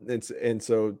so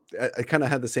I kind of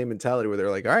had the same mentality where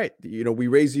they're like, all right, we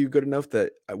raise you good enough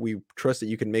that we trust that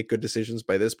you can make good decisions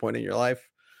by this point in your life,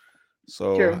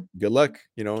 so True. good luck,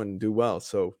 and do well.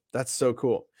 So that's so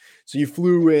cool. So you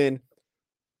flew in.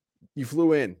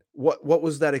 What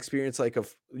was that experience like?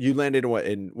 Of you landed in what,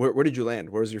 in where did you land?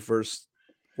 Where was your first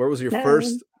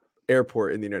Um,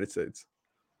 airport in the United States?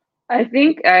 I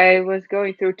think I was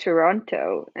going through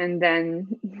Toronto and then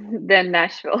then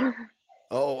Nashville.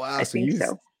 Oh wow, I so think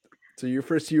so. your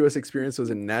first US experience was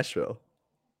in Nashville.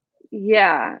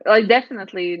 Yeah, like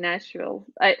definitely Nashville.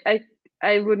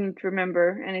 I wouldn't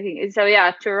remember anything. So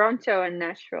yeah, Toronto and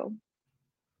Nashville.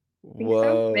 I think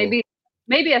so. Whoa.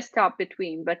 Maybe a stop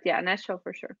between, but yeah, Nashville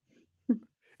for sure.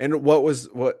 And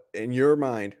what in your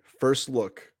mind first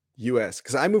look US?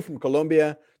 Because I moved from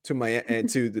Colombia to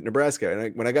the Nebraska,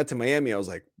 and when I got to Miami, I was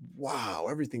like, wow,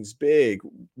 everything's big.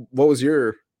 What was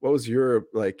your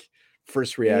like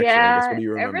first reaction? I guess. What Yeah, do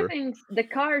you remember? everything's the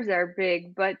cars are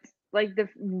big, but like the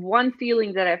one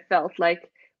feeling that I felt like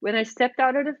when I stepped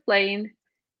out of the plane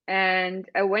and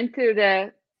I went to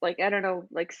the, like, I don't know,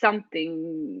 like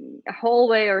something, a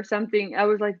hallway or something. I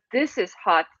was like, this is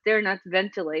hot. They're not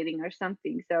ventilating or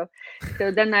something. So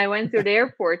then I went to the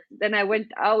airport. Then I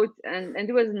went out and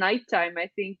it was nighttime, I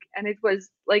think, and it was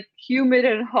like humid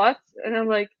and hot. And I'm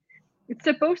like, it's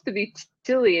supposed to be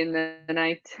chilly in the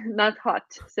night, not hot.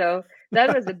 So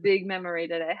that was a big memory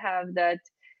that I have, that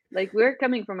like we're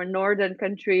coming from a northern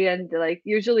country, and like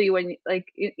usually when like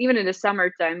even in the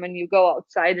summertime when you go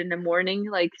outside in the morning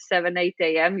like 7 8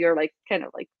 a.m. you're like kind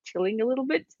of like chilling a little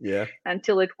bit Yeah.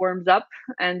 until it warms up.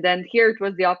 And then here it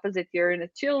was the opposite. You're in a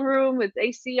chill room with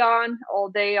AC on all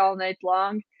day all night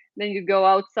long. Then you go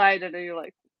outside and then you're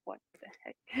like, what the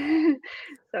heck?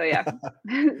 So yeah.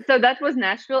 So that was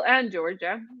Nashville and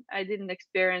Georgia. I didn't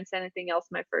experience anything else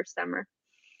my first summer.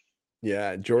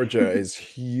 Yeah, Georgia is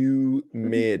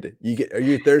humid. Are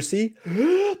you thirsty?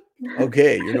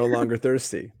 Okay, you're no longer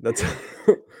thirsty. That's a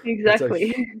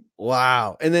Exactly.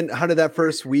 wow. And then how did that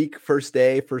first week, first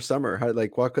day, first summer, how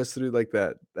like walk us through like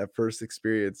that first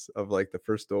experience of like the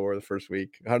first door, the first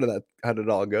week? How did it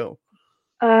all go?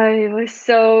 I was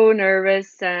so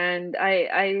nervous, and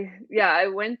yeah, I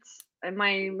went.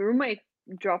 My roommate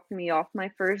dropped me off my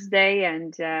first day,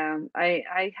 and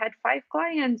I had 5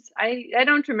 clients. I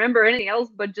don't remember anything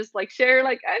else, but just like share,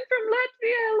 like I'm from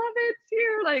Latvia, I love it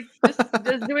here, like just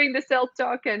doing the self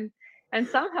talk, and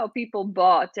somehow people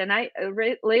bought. And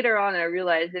later on I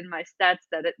realized in my stats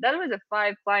that that was a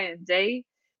 5 client day.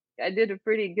 I did a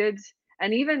pretty good,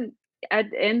 and even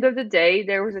at the end of the day,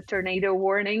 there was a tornado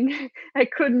warning. I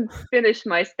couldn't finish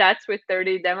my stats with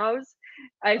 30 demos.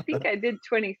 I think I did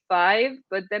 25,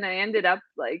 but then I ended up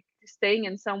like staying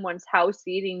in someone's house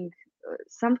eating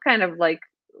some kind of like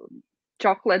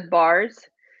chocolate bars.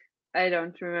 I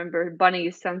don't remember,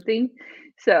 bunnies something.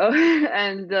 So,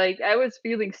 and like I was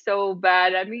feeling so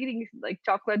bad. I'm eating like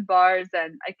chocolate bars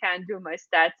and I can't do my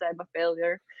stats. I'm a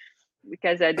failure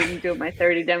because I didn't do my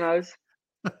 30 demos.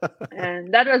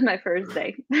 And that was my first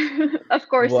day. Of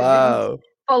course, it didn't Wow.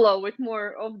 follow with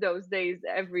more of those days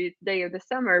every day of the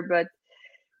summer, but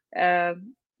I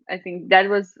think that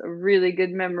was a really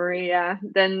good memory. Yeah.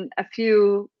 Then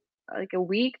like a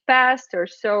week passed or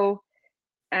so,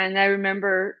 and I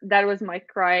remember that was my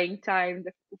crying time,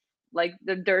 like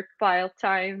the dirt pile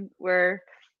time where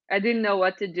I didn't know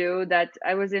what to do. That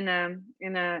I was in a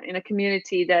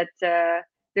community that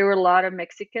there were a lot of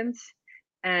Mexicans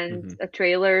and Mhm.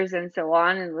 trailers and so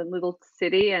on in a little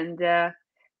city and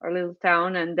or little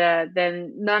town, and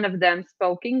then none of them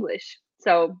spoke English.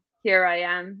 So here I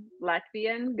am,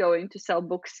 Latvian, going to sell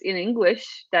books in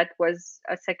English. That was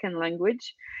a second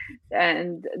language,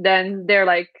 and then they're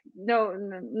like, no,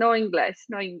 no English,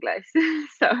 no English.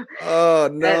 So Oh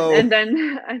no. and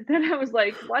then I was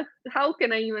like, what, how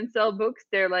can I even sell books?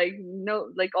 They're like, no,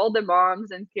 like all the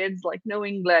moms and kids like, no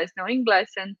English, no English.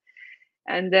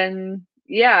 And then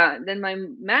yeah, then my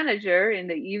manager in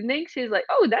the evening, she's like,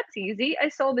 oh, that's easy, I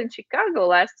sold in Chicago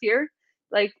last year,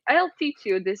 like I'll teach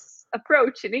you this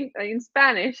approach in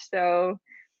Spanish. So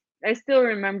I still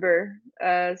remember.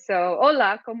 So,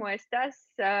 hola, ¿cómo estás?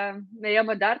 Me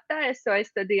llamo Darta, soy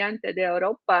estudiante de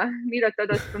Europa. Miro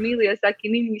todas familias aquí,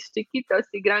 niños chiquitos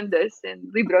y grandes, en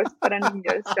libros para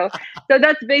niños. So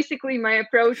that's basically my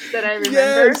approach that I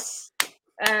remember, Yes.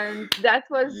 and that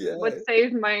was what Yeah.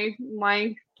 saved my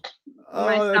Oh,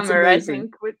 that's summer, I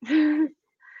amazing. think. With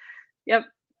yep.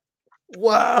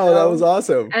 Wow, that was So,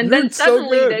 awesome. and You're then so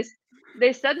suddenly good.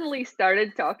 they suddenly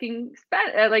started talking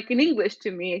like in English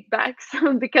to me back,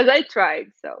 so because I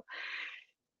tried. So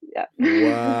yeah.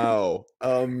 Wow.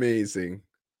 Amazing.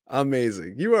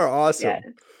 Amazing. You are Yeah.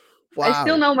 awesome. I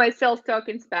still Wow. know myself talk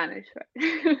in Spanish, right?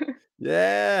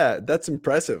 Yeah, that's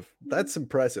impressive. That's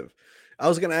impressive. I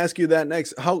was gonna ask you that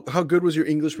next. How good was your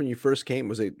English when you first came?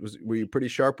 Were you pretty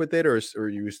sharp with it, or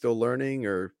you still learning,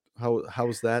 or how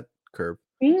was that curve?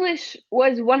 English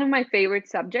was one of my favorite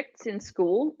subjects in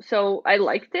school, so I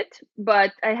liked it,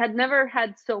 but I had never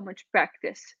had so much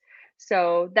practice.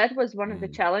 So that was one of the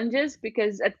Mm, challenges,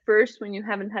 because at first, when you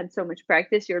haven't had so much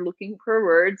practice, you're looking for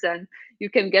words and you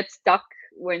can get stuck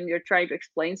when you're trying to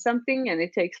explain something and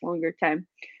it takes longer time.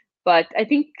 But I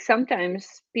think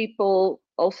sometimes people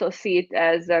also see it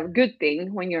as a good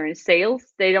thing when you're in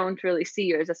sales. They don't really see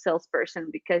you as a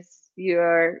salesperson because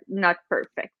you're not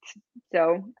perfect.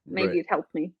 So maybe right. it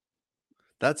helped me.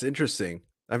 That's interesting.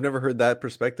 I've never heard that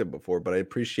perspective before, but I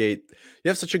appreciate you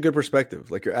have such a good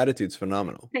perspective. Like your attitude's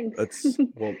phenomenal. Thanks. That's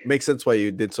well, makes sense why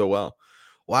you did so well.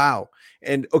 Wow.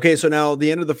 And okay, so now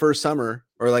the end of the first summer,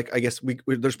 or like I guess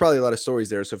there's probably a lot of stories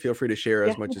there, so feel free to share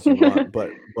as Yeah. much as you want. What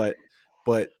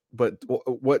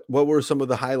were some of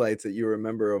the highlights that you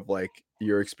remember of like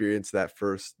your experience the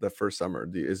first summer?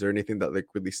 Is there anything that like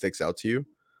really sticks out to you?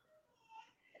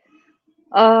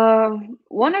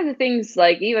 One of the things,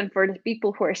 like even for the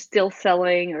people who are still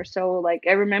selling or so, like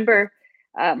I remember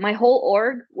my whole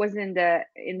org was in the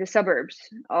suburbs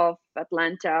of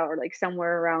Atlanta, or like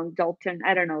somewhere around Dalton.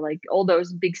 I don't know, like all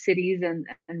those big cities and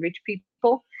rich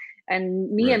people.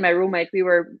 And me and my Right. roommate, we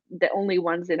were the only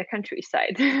ones in the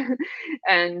countryside.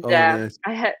 And Oh, nice.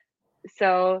 I had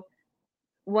so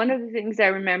one of the things I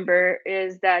remember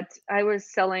is that I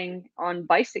was selling on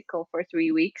bicycle for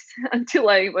 3 weeks until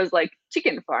I was like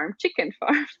chicken farm,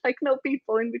 like no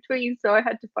people in between. So I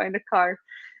had to find a car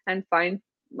and find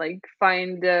like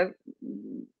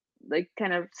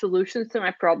kind of solutions to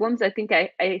my problems. I think I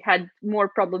had more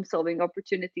problem solving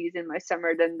opportunities in my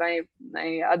summer than my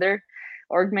other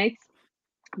org mates.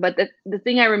 But the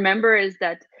thing I remember is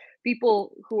that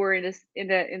people who were in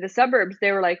the suburbs,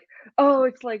 they were like, oh,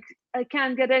 it's like I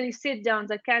can't get any sit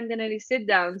downs, I can't get any sit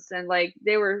downs, and like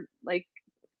they were like,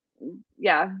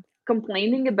 yeah,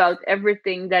 complaining about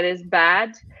everything that is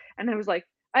bad. And I was like,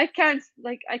 I can't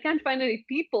find any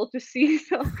people to see,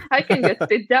 so I can get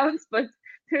sit downs, but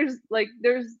there's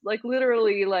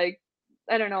literally like,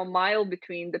 I don't know, a mile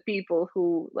between the people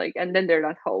who like, and then they're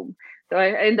not home. So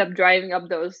I end up driving up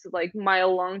those like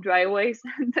mile long driveways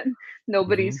and then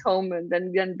nobody's Mhm. home, and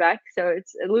then back. So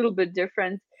it's a little bit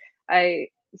different. I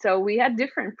So we had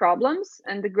different problems,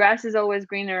 and the grass is always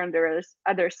greener on the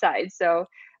other side. So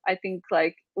I think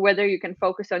like whether you can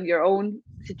focus on your own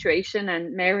situation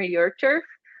and marry your turf.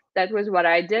 That was what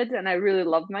I did, and I really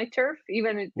loved my turf.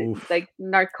 Even Oof. like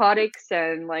narcotics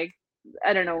and like,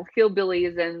 I don't know,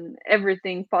 hillbillies and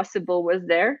everything possible was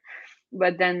there.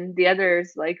 But then the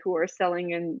others, like who are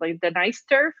selling in like the nice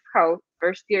turf, how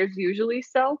first years usually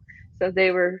sell, so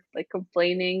they were like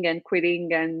complaining and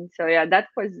quitting. And so yeah, that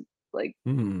was like,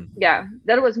 Mhm. yeah,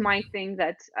 that was my thing,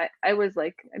 that I was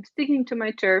like, I'm sticking to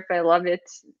my turf. I love it.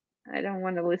 I don't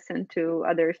want to listen to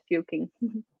others puking.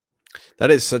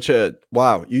 That is such a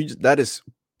wow. That is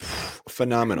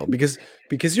phenomenal because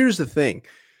here's the thing.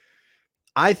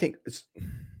 I think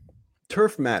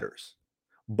turf matters,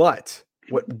 but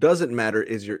what doesn't matter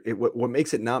is what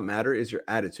makes it not matter is your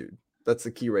attitude. That's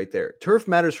the key right there. Turf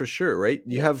matters for sure, right?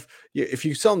 Yeah. If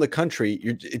you sell in the country,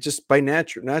 it just by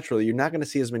naturally you're not going to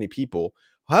see as many people.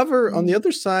 However, on the Mm.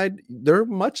 other side, they're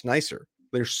much nicer.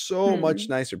 They're so much Mm.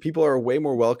 nicer. People are way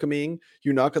more welcoming.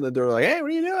 You knock on the door like, "Hey,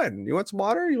 what are you doing? You want some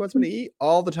water? You want something to eat?"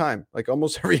 All the time, like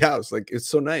almost every house. Like it's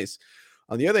so nice.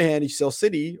 On the other hand, you sell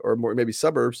city or more maybe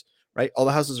suburbs, right? All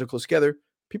the houses are close together.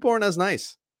 People aren't as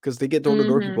nice because they get door to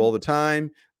door people Mm-hmm. all the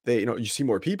time. You see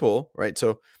more people, right?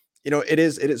 So, it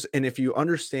is. And if you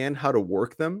understand how to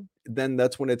work them, then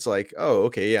that's when it's like, oh,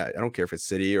 okay, yeah, I don't care if it's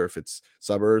city or if it's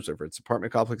suburbs or if it's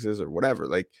apartment complexes or whatever.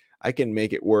 Like I can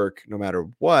make it work no matter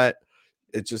what.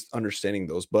 It's just understanding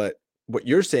those. But what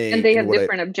you're And saying they and have what I,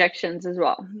 different objections as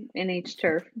well in each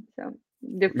turf. So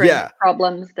different yeah,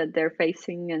 problems that they're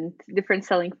facing and different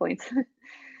selling points.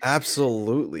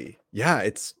 absolutely. Yeah,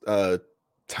 it's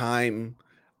time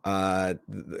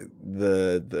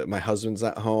the my husband's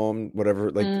at home,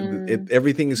 whatever, like Mm.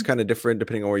 everything is kind of different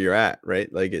depending on where you're at,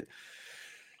 right? Like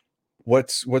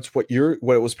what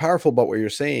was powerful about what you're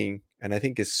saying and I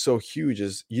think is so huge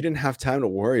is you didn't have time to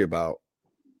worry about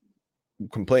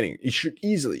complaining. You should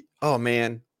easily, oh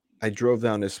man, I drove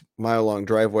down this mile long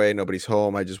driveway, nobody's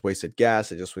home, I just wasted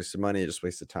gas, I just wasted money, I just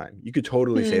wasted time. You could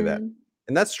totally say that. Mm.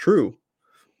 And that's true.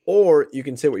 Or you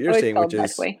can say what you're Oh, it saying, which felt that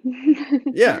is, way.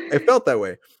 yeah, it felt that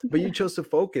way. But you chose to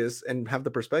focus and have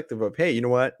the perspective of, hey, you know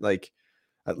what? Like,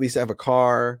 at least I have a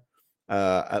car.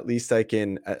 At least I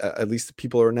can. At least the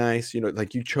people are nice.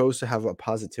 Like you chose to have a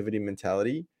positivity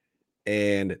mentality,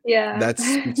 and Yeah. that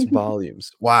speaks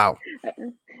volumes. Wow.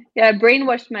 Yeah, I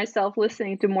brainwashed myself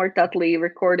listening to Mort Utley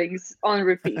recordings on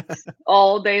repeat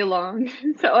all day long.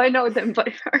 So I know them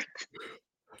by heart.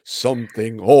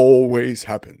 Something always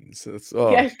happens.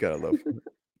 Oh, Yes. gotta love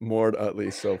more. At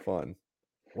least so fun.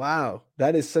 Wow,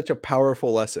 that is such a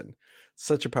powerful lesson.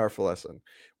 Such a powerful lesson.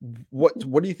 What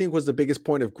do you think was the biggest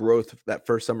point of growth that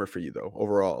first summer for you though,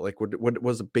 overall? Like what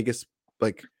was the biggest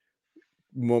like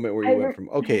moment where I you went re- from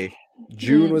okay,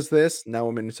 June Hmm. was this, now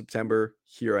I'm in September,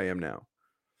 here I am now.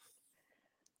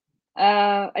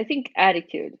 I think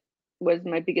attitude was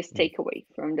my biggest Mm. takeaway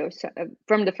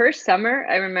from the first summer.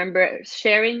 I remember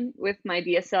sharing with my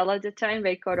DSL at the time,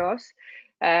 Veikoros,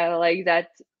 like that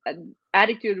uh,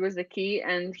 attitude was the key,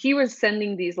 and he was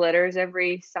sending these letters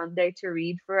every Sunday to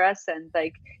read for us, and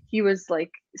like he was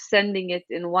like sending it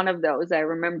in one of those. I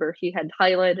remember he had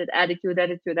highlighted attitude,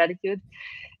 attitude, attitude,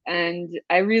 and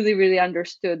I really really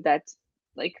understood that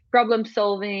like problem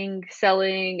solving,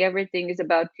 selling, everything is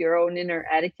about your own inner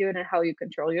attitude and how you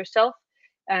control yourself.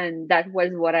 And that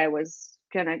was what I was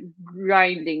kind of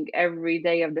grinding every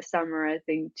day of the summer, I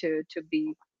think, to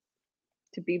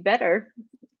be better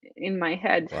in my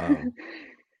head. Wow.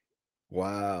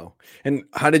 Wow. And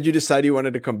how did you decide you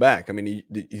wanted to come back? I mean,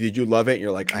 did you love it?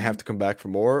 You're like, I have to come back for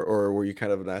more, or were you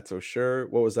kind of not so sure?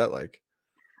 What was that like?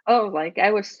 Oh, like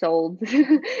I was sold.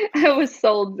 I was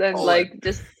sold and All in. like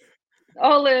just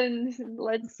all in.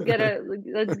 Let's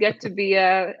get to be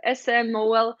a SM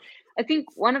OL. I think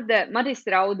one of the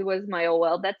Magistraud was my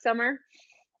OL that summer,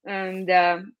 and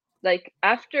like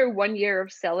after 1 year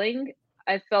of selling,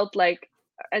 I felt like,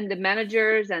 and the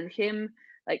managers and him,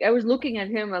 like I was looking at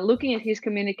him and looking at his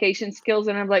communication skills,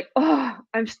 and I'm like, oh,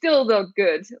 I'm still not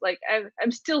good. Like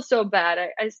I'm still so bad.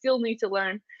 I still need to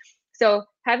learn. So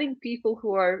having people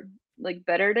who are like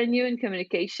better than you in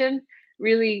communication,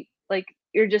 really, like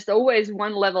you're just always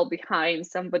one level behind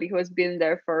somebody who has been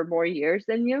there for more years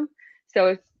than you. So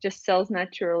it just sells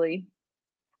naturally.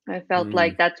 I felt Mm,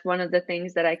 like that's one of the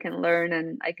things that I can learn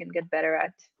and I can get better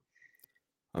at.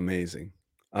 amazing.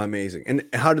 Amazing. And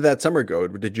how did that summer go?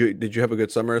 Did you have a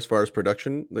good summer as far as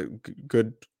production? Like,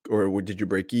 good, or did you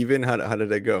break even? How did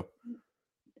that go?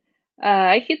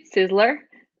 I hit Sizzler,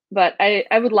 but I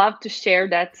would love to share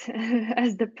that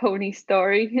as the pony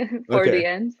story for Okay. the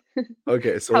end,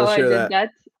 Okay, so we'll how I share did that. that.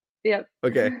 Yep.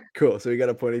 Okay, cool. So we got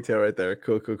a ponytail right there.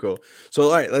 Cool, cool, cool. So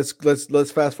all right,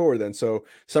 let's fast forward then. So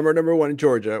summer number one in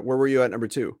Georgia. Where were you at number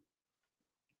two?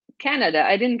 Canada,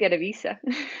 I didn't get a visa.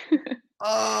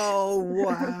 Oh,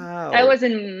 I wow. was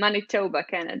in Manitoba,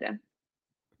 Canada.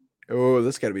 Oh,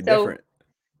 this got to be So different.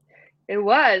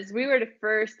 we were the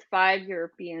first 5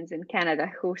 Europeans in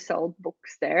Canada who sold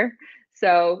books there.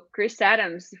 So Chris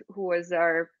Adams, who was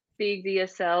our big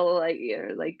DSL,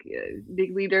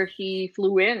 big leader, he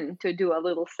flew in to do a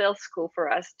little sales school for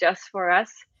us, just for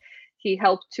us. He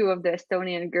helped two of the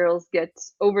Estonian girls get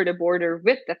over the border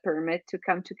with the permit to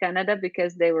come to Canada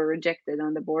because they were rejected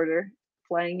on the border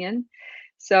flying in.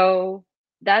 So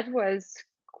that was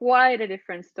quite a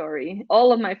different story.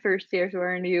 All of my first years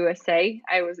were in the USA.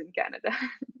 I was in Canada.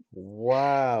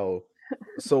 Wow.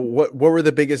 So what were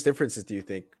the biggest differences, do you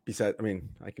think? Besides, I mean,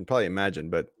 I can probably imagine,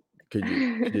 but could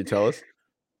you tell us?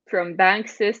 From bank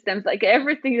systems, like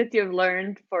everything that you've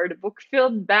learned for the book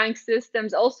field, bank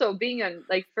systems. Also, being on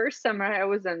like first summer, I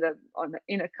was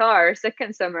in a car.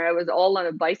 Second summer, I was all on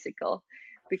a bicycle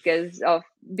because of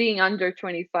being under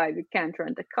 25. You can't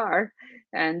rent a car,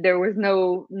 and there was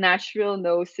no Nashville,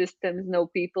 no systems, no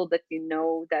people that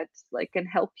that like can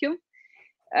help you.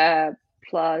 Uh,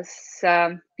 Plus,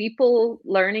 people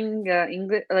learning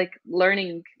English, like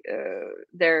learning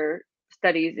their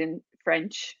studies in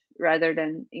French rather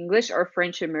than English, or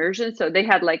French immersion. So they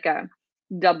had like a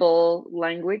double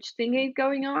language thingy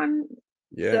going on.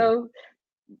 Yeah. So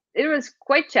it was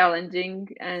quite challenging,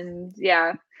 and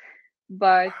yeah,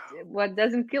 but what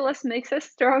doesn't kill us makes us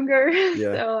stronger.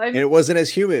 Yeah. So And I'm it wasn't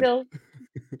as humid. still.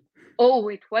 Oh,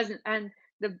 it wasn't. And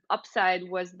the upside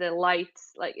was the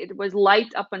lights. Like it was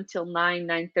light up until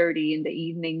 9:30 in the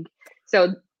evening.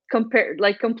 So compared,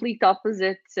 like complete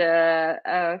opposite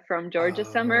from Georgia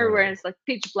summer, where Oh. it's like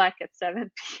pitch black at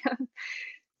 7 p.m.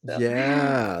 So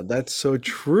Yeah, that's so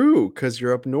true because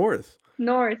you're up north.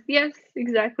 north, yes,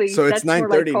 exactly. So it's That's more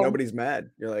like 9:30, home. nobody's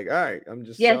mad. You're like, all right, I'm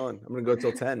just Yes, chilling. I'm gonna go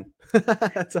till 10.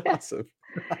 That's yeah, awesome.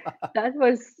 that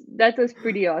was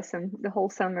pretty awesome the whole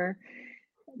summer.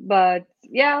 But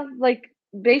yeah, like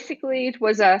basically it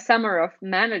was a summer of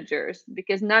managers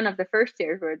because none of the first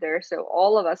years were there. So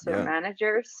all of us were Yeah.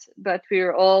 managers, but we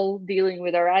were all dealing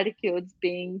with our attitudes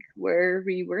being where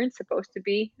we weren't supposed to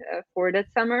be for that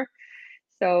summer.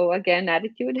 So again,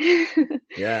 attitude.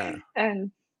 Yeah.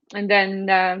 and and then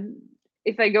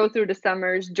if I go through the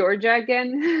summers, Georgia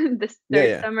again, this Yeah, third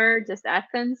yeah. summer, just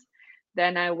Athens.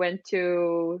 Then I went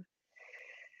to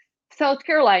South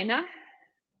Carolina.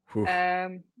 Oof.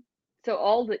 Um, so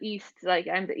all the east, like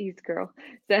I'm the east girl.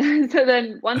 So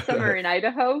then one summer in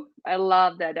Idaho, I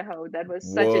loved Idaho. That was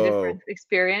such a different Whoa.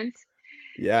 experience.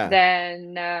 Yeah.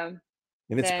 then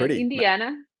And it's then pretty.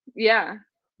 Indiana. Yeah,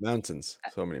 Mountains.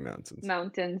 So many mountains.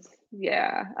 mountains.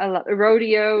 Yeah, I love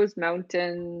rodeos,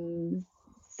 mountains.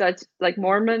 Such like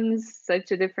Mormons,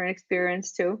 such a different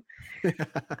experience too.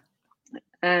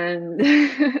 And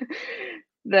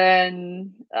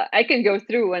then I can go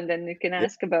through and then you can Yeah.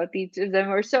 ask about each of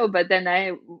them or so. But then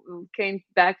I came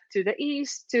back to the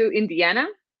east to Indiana,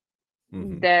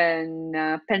 Mhm.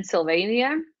 then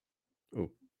Pennsylvania,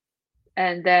 Ooh,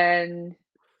 and then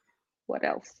what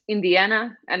else?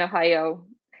 Indiana and Ohio,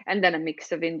 and then a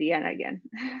mix of Indiana again.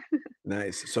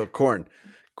 nice. So corn.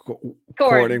 Co corn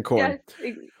Corn, and corn.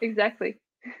 yes, exactly.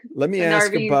 Let me And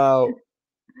ask RVs, about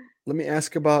let me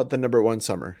ask about the number one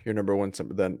summer. Your number one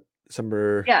summer. Then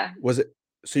summer yeah. was it?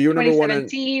 So you were number one in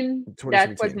 2017, that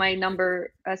was 2017. my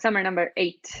number, summer number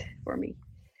 8 for me.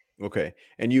 Okay.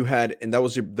 And that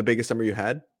was the biggest summer you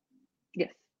had?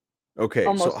 Yes, Okay. So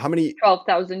almost how many?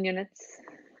 12,000 units.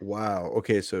 Wow.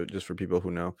 Okay. So just for people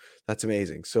who know, that's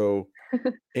amazing. So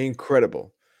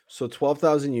incredible. So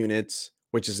 12,000 units,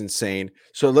 which is insane.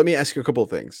 So let me ask you a couple of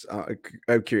things.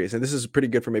 I'm curious, and this is pretty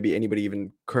good for maybe anybody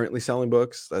even currently selling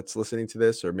books that's listening to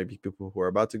this, or maybe people who are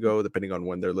about to go, depending on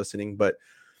when they're listening. But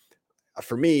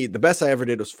for me, the best I ever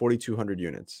did was 4,200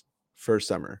 units first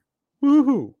summer.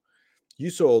 Woohoo! You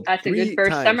sold That's a good three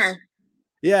first times. summer.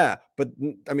 Yeah, but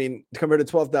I mean, compared to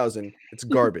 12,000, it's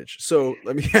garbage. So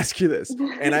let me ask you this,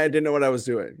 and I didn't know what I was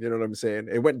doing. You know what I'm saying?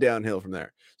 It went downhill from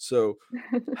there. So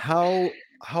how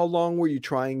long were you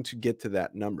trying to get to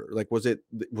that number? Like, was it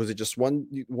just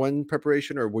one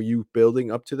preparation, or were you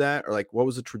building up to that, or like what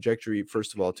was the trajectory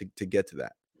first of all to get to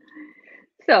that?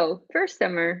 So first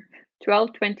summer,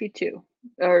 1222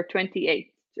 or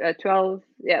 28, 12.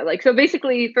 Yeah, like so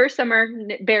basically first summer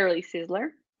barely Sizzler,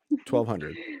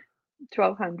 1,200.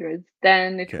 1200.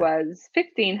 Then it Okay. was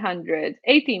 1500,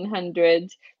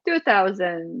 1800,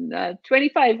 2000,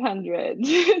 2500,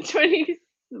 20,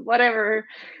 whatever.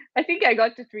 I think I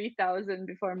got to 3000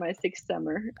 before my sixth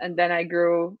summer, and then I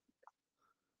grew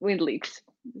wind leaps.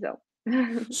 So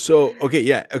So okay,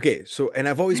 yeah, okay. So and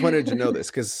I've always wanted to know this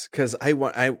because I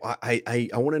want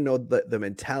to know the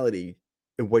mentality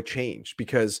and what changed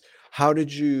because how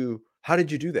did you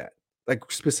do that?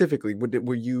 Like specifically,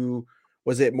 were you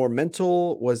was it more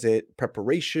mental? Was it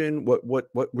preparation?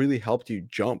 What really helped you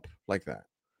jump like that?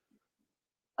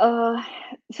 Uh,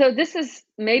 so this is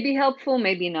maybe helpful,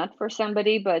 maybe not for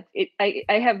somebody, but I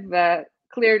have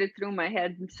cleared it through my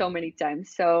head so many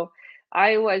times. So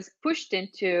I was pushed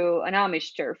into an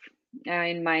Amish turf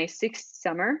in my sixth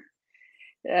summer.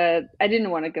 I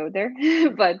didn't want to go there,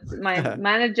 but my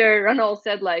manager Ronald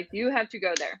said like you have to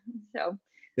go there. So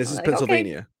This I'm is like okay,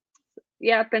 Pennsylvania.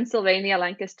 yeah, Pennsylvania,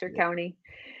 Lancaster Yeah. County.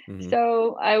 Hmm.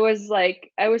 So I was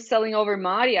like, I was selling over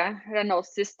Maria,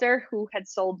 Renault's sister, who had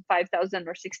sold 5,000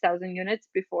 or 6,000 units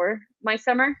before my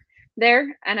summer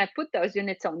there. And I put those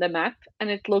units on the map and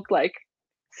it looked like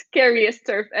scariest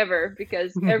turf ever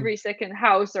because every second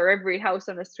house or every house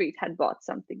on the street had bought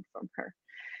something from her.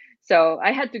 So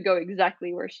I had to go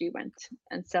exactly where she went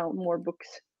and sell more books.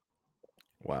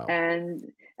 Wow. and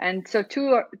and so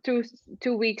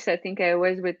 2 weeks I think I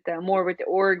was with more with the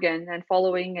Oregon and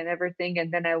following and everything,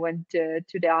 and then I went to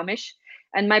the Amish.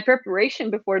 And my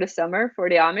preparation before the summer for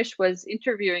the Amish was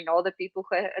interviewing all the people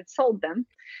who had sold them,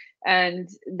 and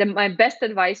my best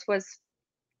advice was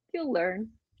you'll learn.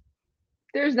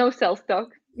 There's no self-talk,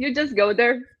 you just go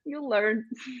there, you'll learn.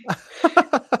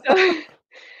 So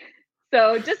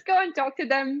so just go and talk to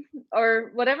them,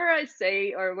 or whatever I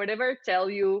say or whatever I tell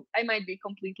you, I might be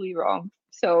completely wrong.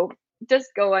 So just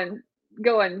go and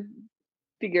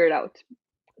figure it out.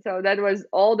 So that was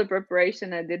all the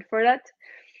preparation I did for that.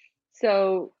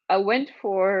 So I went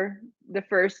for the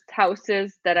first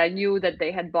houses that I knew that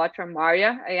they had bought from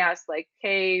Maria. I asked like,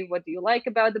 "Hey, what do you like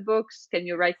about the books? Can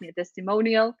you write me a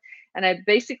testimonial?" And I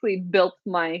basically built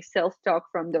my self-talk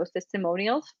from those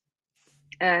testimonials.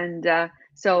 And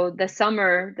so the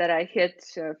summer that I hit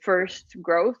first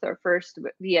growth or first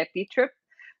VIP trip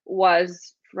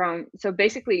was from, so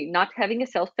basically not having a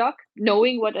self talk,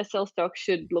 knowing what a self talk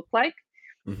should look like,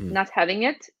 Hmm. not having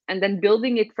it, and then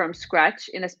building it from scratch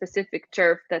in a specific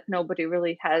turf that nobody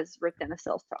really has written a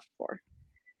self talk for.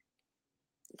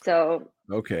 So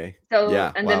Okay. so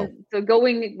Yeah. and Wow. then so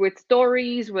going with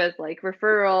stories with like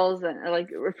referrals, and like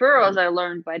referrals I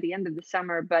learned by the end of the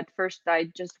summer, but first I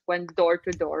just went door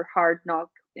to door, hard knock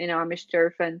in Amish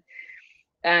turf.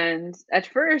 And at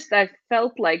first I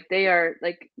felt like they are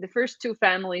like the first two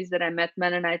families that I met,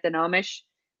 Mennonite and Amish.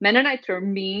 Mennonites were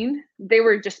mean, they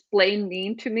were just plain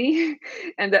mean to me.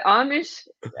 And the Amish,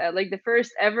 like the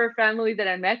first ever family that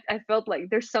I met, I felt like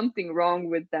there's something wrong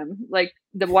with them. Like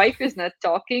the wife is not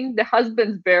talking, the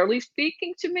husband's barely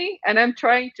speaking to me, and I'm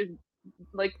trying to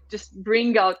like just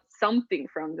bring out something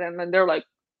from them, and they're like,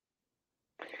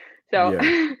 so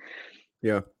Yeah.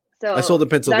 Yeah. I sold so in that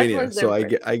Pennsylvania, was the so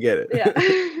impression. I get Yeah.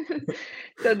 it.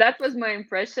 So that was my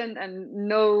impression, and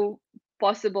no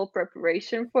possible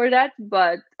preparation for that,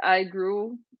 but I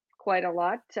grew quite a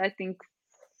lot. I think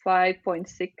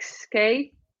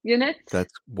 5.6K units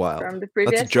That's wild. from the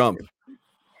That's a previous. jump.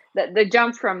 The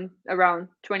jump from around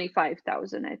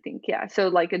 25,000, I think. Yeah, so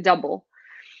like a double.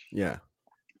 Yeah.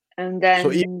 And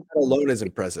So even then that alone is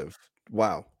impressive.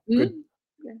 Wow. Good.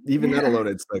 mm, Even that yeah. alone,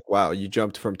 it's like, wow, you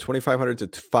jumped from 2,500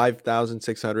 to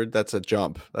 5,600. That's a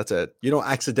jump. That's it. You don't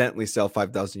accidentally sell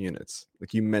 5,000 units.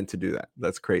 Like you meant to do that.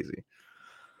 That's crazy.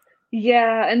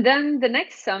 Yeah, and then the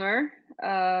next summer,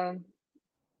 um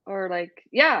or like,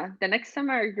 yeah, the next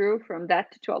summer I grew from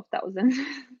that to 12,000.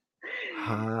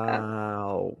 uh,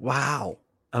 Wow. Wow.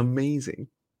 Amazing.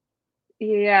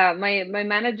 yeah, my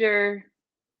manager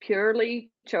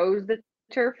purely chose the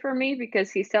turf for me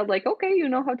because he said like, okay, you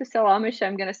know how to sell Amish,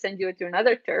 I'm gonna send you to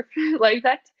another turf like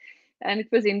that. And it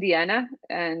was Indiana,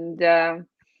 and uh,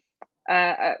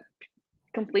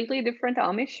 completely different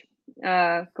Amish,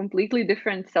 completely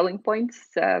different selling points.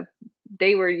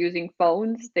 They were using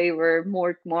phones, they were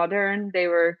more modern, they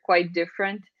were quite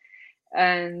different.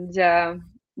 And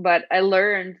but I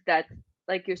learned that,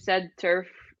 like you said, turf,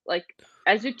 like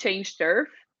as you change turf,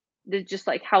 there's just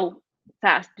like how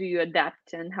fast do you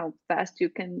adapt and how fast you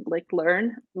can like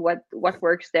learn what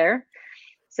works there.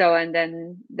 So and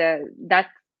then that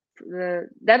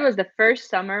was the first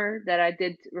summer that I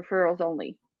did referrals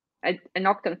only. I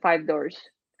knocked on 5 doors,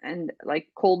 and like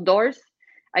cold doors.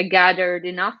 I gathered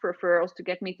enough referrals to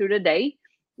get me through the day,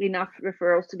 enough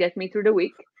referrals to get me through the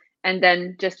week, and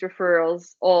then just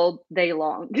referrals all day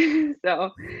long.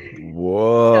 So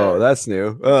Whoa, uh, that's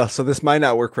new. So this might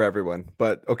not work for everyone,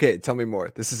 but okay, tell me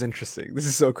more. This is interesting. This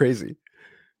is so crazy.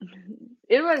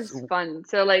 it was So, fun.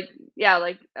 So like, yeah,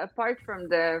 like apart from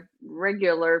the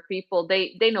regular people,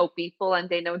 they know people and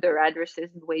they know their addresses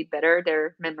way better,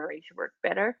 their memories work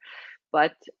better.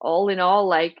 But all in all,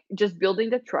 like just building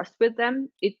the trust with them,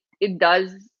 it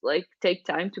does like take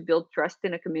time to build trust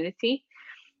in a community,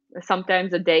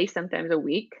 sometimes a day, sometimes a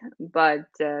week. But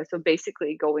so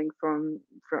basically going from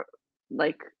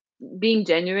like being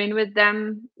genuine with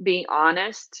them, being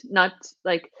honest, not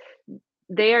like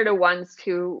they are the ones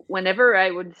who, whenever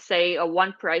I would say a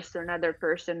one price to another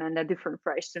person and a different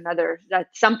price to another, that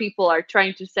some people are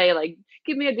trying to say like,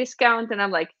 give me a discount, and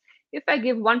I'm like, if I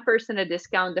give one person a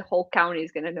discount, the whole county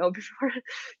is gonna know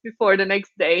before the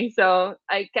next day. So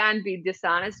I can't be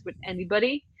dishonest with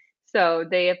anybody. So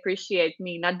they appreciate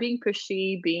me not being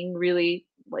pushy, being really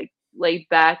like laid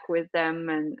back with them,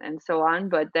 and so on.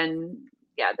 But then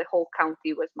yeah, the whole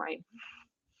county was mine.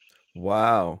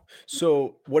 wow.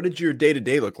 So what did your day to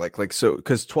day look like? Like so,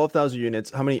 because 12,000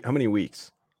 units, how many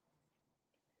weeks?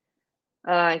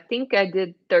 I think I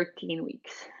did 13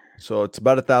 weeks. So it's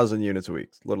about 1,000 units a week,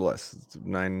 a little less. It's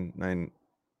nine.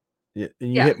 Yeah,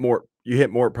 and you Yeah, hit more. You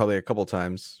hit more probably a couple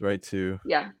times, right? To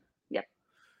yeah, yeah.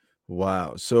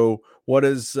 wow. So what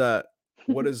is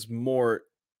more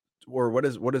or what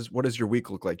does your week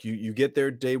look like? You get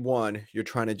there day one, you're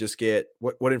trying to just get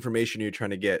what information are you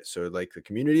trying to get? So like the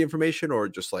community information or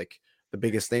just like the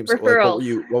biggest names? Like Referrals.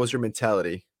 what was your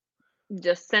mentality?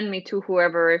 Just send me to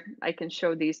whoever I can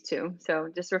show these to. So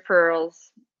just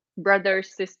referrals,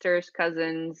 brothers, sisters,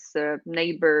 cousins,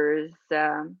 neighbors,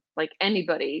 like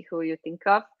anybody who you think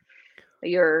of.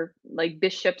 Your like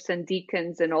bishops and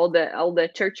deacons and all the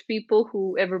church people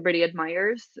who everybody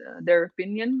admires their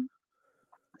opinion.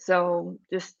 So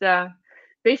just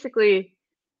basically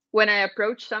when I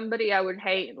approach somebody, I would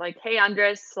hey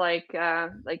Andres, like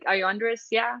are you Andres?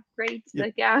 Yeah, great. Yep.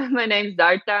 Like yeah, my name's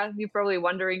Darta. You're probably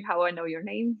wondering how I know your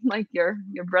name. Like your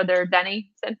brother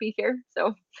Danny sent me here.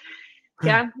 So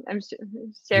yeah,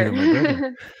 You sure. know my brother.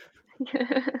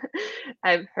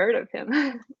 I've heard of him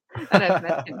and I've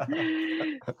met him.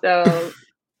 So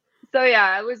so yeah,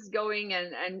 I was going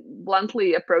and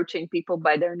bluntly approaching people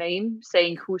by their name,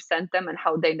 saying who sent them and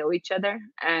how they know each other,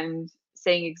 and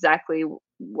saying exactly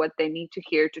what they need to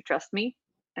hear to trust me.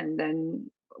 And then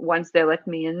once they let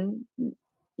me in,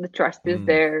 the trust is Mm,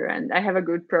 there, and I have a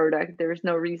good product. There is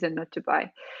no reason not to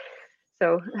buy.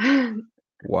 So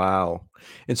wow.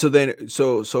 And so then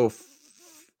so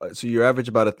you average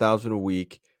about 1,000 a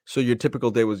week. So your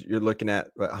typical day was you're looking at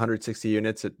what, 160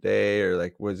 units a day, or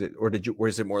like was it, or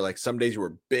was it more like some days you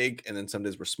were big and then some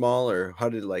days were small, or how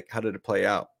did it play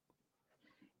out?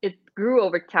 it grew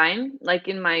over time. Like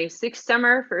in my sixth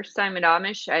summer, first time in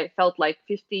Amish, I felt like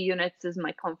 50 units is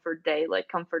my comfort day, like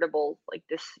comfortable, like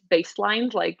this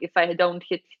baseline. Like if I don't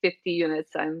hit 50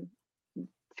 units, I'm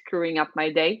screwing up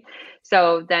my day.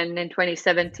 So then in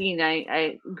 2017,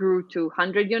 I grew to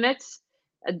 100 units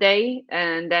a day,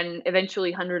 and then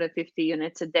eventually 150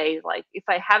 units a day. Like if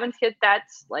I haven't hit that,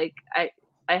 like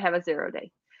I have a 0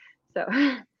 day. So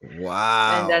and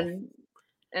Wow. then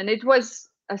and it was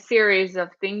a series of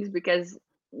things because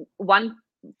one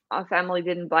our family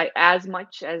didn't buy as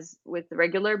much as with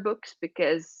regular books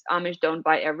because Amish don't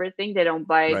buy everything. They don't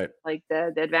buy Right. like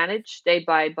the Advantage. They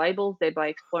buy Bibles, they buy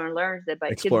Explore and Learns, they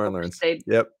buy kid Explore and books. learns. They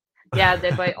Yep. yeah,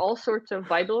 they buy all sorts of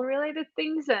Bible related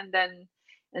things, and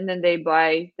then they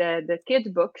buy the kids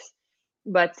books.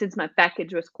 But since my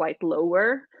package was quite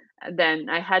lower, then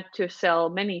I had to sell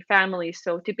many families,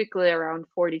 so typically around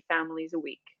 40 families a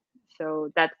week.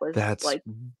 So that was That's like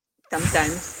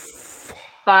sometimes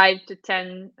 5 to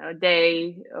 10 a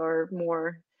day or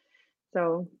more.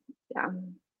 So yeah.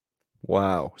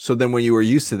 Wow. So then when you were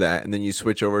used to that and then you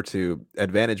switch over to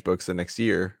Advantage Books the next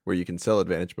year where you can sell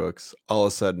Advantage Books, all of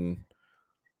a sudden,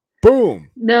 boom.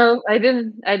 No, I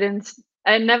didn't.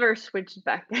 I never switched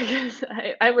back. I guess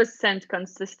I was sent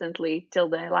consistently till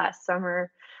the last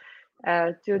summer.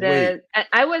 Wait,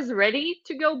 I was ready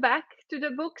to go back to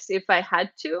the books if I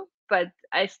had to, but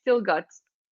I still got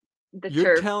the you're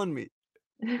chirp. telling me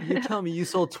you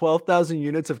sold 12,000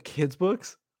 units of kids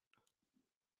books?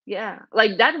 Yeah,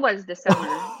 like that was the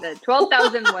summer. The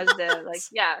 12,000 was the like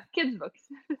yeah, kids books.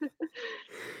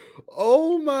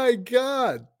 Oh my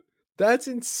God. That's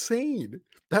insane.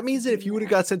 That means that if you would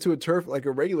have Yeah. got sent to a turf like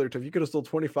a regular turf, you could have sold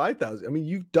 25,000. I mean,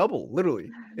 you double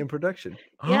literally in production.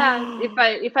 Yeah,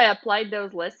 if I applied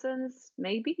those lessons,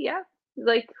 maybe, yeah.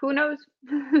 Like who knows?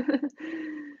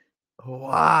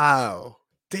 Wow.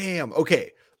 Damn.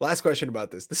 Okay. Last question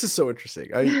about this. This is so interesting.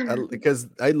 Because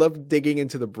I love digging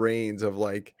into the brains of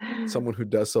like someone who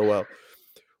does so well.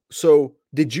 So,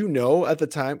 did you know at the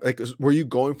time, like, were you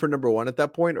going for number one at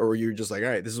that point, or were you just like, all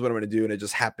right, this is what I'm going to do, and it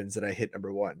just happens that I hit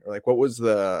number one, or like, what was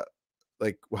the,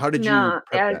 like, how did you No,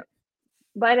 prep that?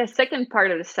 by the second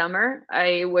part of the summer,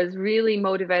 I was really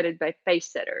motivated by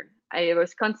Pacesetter. I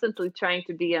was constantly trying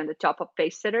to be on the top of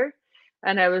Pacesetter,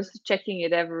 and I was checking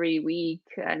it every week,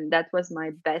 and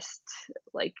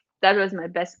like that was my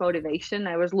best motivation.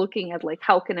 I was looking at like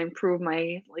how can I improve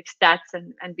my like stats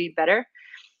and be better.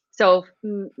 So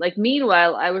like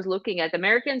meanwhile, I was looking at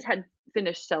Americans had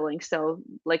finished selling, so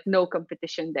like no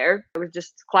competition there. I was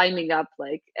just climbing up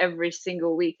like every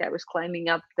single week. I was climbing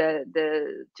up the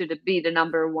to the be the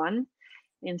number one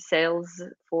in sales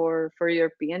for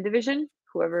European division,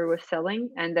 whoever was selling,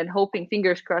 and then hoping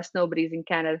fingers crossed nobody's in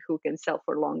Canada who can sell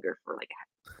for longer for like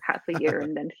half a year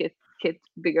and then hit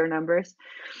bigger numbers.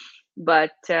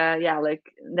 But yeah, like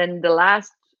then the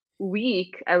last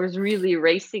week I was really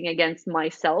racing against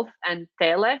myself and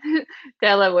Tele.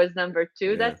 Tele was number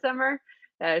two Yeah. that summer.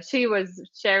 She was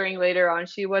sharing later on.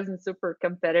 She wasn't super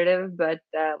competitive, but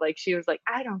like she was like,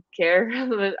 I don't care.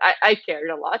 I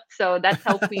cared a lot, so that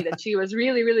helped me. That she was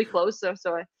really really close, so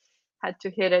I had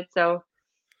to hit it. So,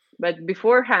 but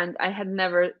beforehand, I had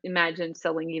never imagined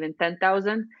selling even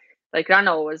 10,000. Like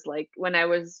Rano was like, when I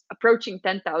was approaching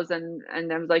 10,000,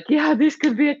 and I was like, yeah, this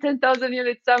could be a 10,000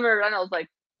 unit summer. Rano was like,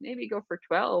 maybe go for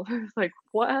 12. I was like,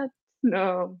 what?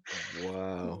 No.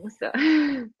 Wow. So,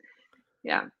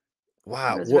 yeah, it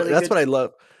Wow. was Well, really that's good. what I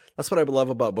love. That's what I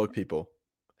love about book people.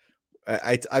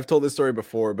 I've told this story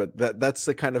before, but that's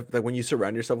the kind of like when you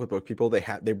surround yourself with book people,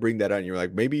 they bring that out, and you're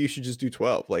like, maybe you should just do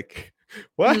 12. Like,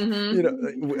 what? You know,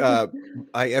 Hmm.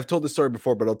 I've told this story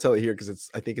before, but I'll tell it here because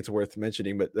I think it's worth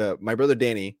mentioning. But my brother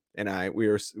Danny and I, we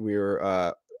were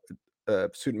student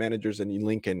managers in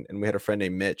Lincoln, and we had a friend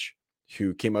named Mitch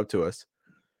who came up to us,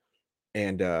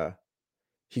 and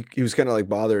he was kind of like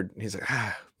bothered. He's like,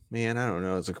 man, I don't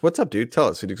know. It's like, what's up, dude? Tell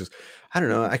us. And he goes, I don't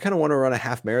know. I kind of want to run a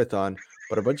half marathon,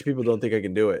 but a bunch of people don't think I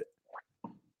can do it.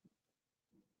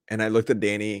 And I looked at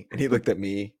Danny, and he looked at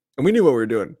me, and we knew what we were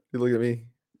doing. He looked at me.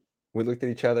 We looked at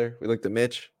each other. We looked at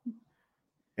Mitch,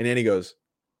 and Danny goes,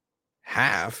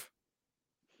 half.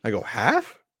 I go,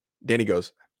 half. Danny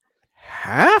goes,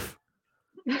 half.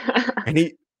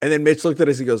 And then Mitch looked at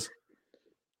us. He goes,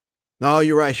 no,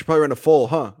 you're right. I should probably run a full,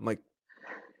 huh? I'm like,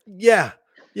 yeah,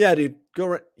 dude, go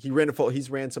run. He ran a full. He's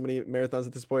ran so many marathons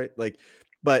at this point. Like,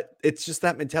 but it's just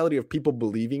that mentality of people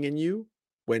believing in you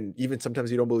when even sometimes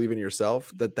you don't believe in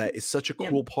yourself. That is such a Yeah.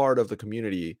 cool part of the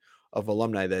community of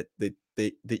alumni that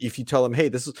if you tell them, hey,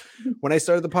 this is when I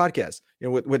started the podcast, you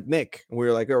know, with Nick, and we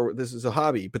were like, oh, this is a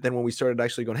hobby. But then when we started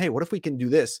actually going, hey, what if we can do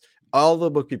this? All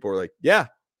the book people were like, yeah,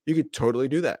 you could totally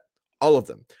do that. All of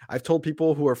them. I've told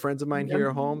people who are friends of mine here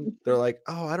at home, they're like,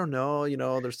 oh, I don't know, you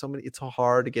know, there's so many, it's so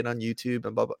hard to get on YouTube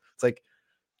and blah blah. It's like,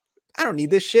 I don't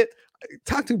need this shit.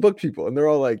 Talk to book people, and they're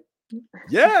all like,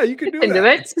 yeah, you can do And do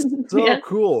that. it. It's so Yeah.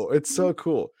 cool. It's so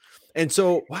cool. And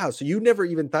so, wow, so you never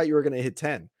even thought you were gonna hit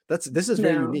 10. This is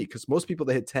very No. unique because most people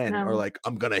that hit 10 are No. like,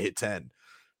 I'm gonna hit 10,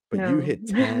 but you No. hit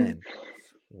 10.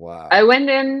 I Wow.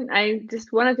 went in, I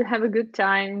just wanted to have a good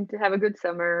time, to have a good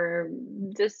summer.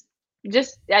 Just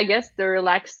I guess the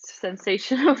relaxed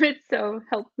sensation of it so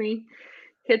helped me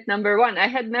hit number one. I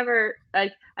had never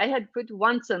like I had put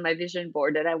once on my vision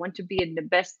board that I want to be in the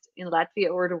best in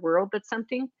Latvia or the world at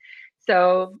something.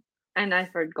 So and I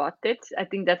forgot it. I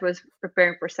think that was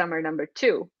preparing for summer number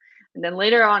two. And then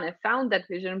later on I found that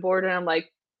vision board and I'm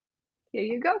like, here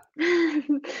you go.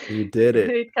 You did it.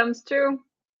 It comes true.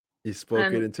 You spoke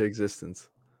it And into existence.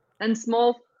 And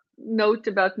small note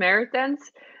about marathons.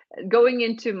 going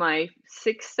into my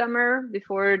sixth summer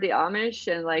before the Amish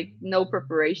and like no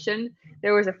preparation,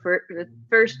 there was a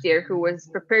first year who was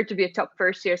prepared to be a top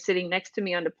first year sitting next to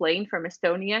me on the plane from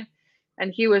Estonia.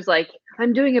 And he was like,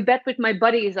 I'm doing a bet with my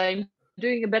buddies. I'm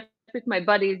doing a bet with my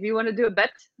buddies. Do you want to do a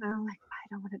bet? And I'm like, I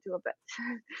don't want to do a bet.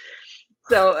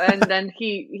 So, and then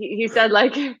he said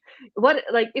like, what,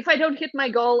 like, if I don't hit my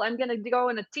goal, I'm gonna go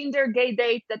on a Tinder gay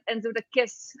date that ends with a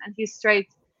kiss. And he's straight.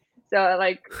 So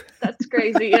like, that's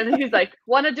crazy. And he's like,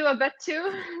 want to do a bet too?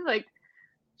 Like,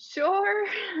 sure,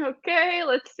 okay,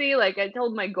 let's see. Like, I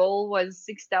told my goal was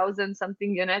 6,000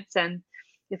 something units, and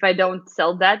if I don't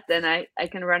sell that, then I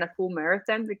can run a full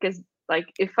marathon. Because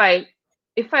like, if I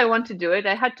want to do it,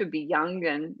 I had to be young,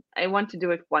 and I want to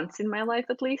do it once in my life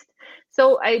at least.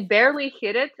 So I barely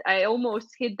hit it. I almost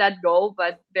hit that goal,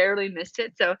 but barely missed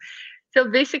it. So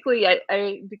basically,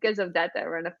 I because of that, I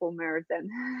ran a full marathon.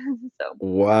 So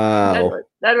Wow.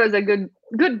 that was a good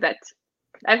bet.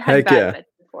 I've had Heck bad yeah.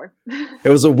 bets before. It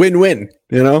was a win-win,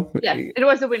 you know? Yeah, it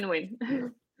was a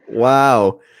win-win.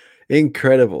 Wow.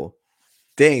 Incredible.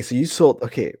 Dang, so you sold,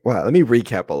 okay, wow, let me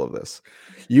recap all of this.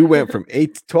 You went from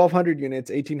 1,200 units,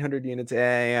 1,800 units,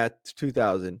 to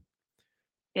 2,000.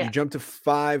 Yeah. You jumped to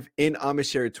 5 in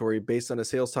Amish territory based on a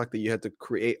sales talk that you had to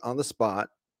create on the spot,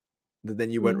 that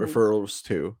then you went referrals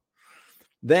to.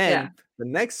 Then the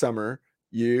next summer,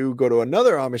 you go to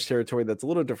another Amish territory that's a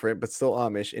little different, but still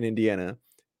Amish in Indiana.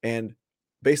 And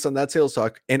based on that sales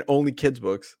talk and only kids'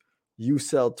 books, you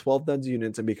sell 12,000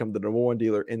 units and become the #1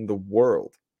 dealer in the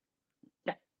world.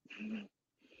 Yeah.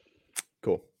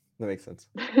 Cool. That makes sense.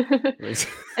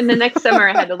 And the next summer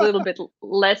I had a little bit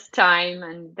less time,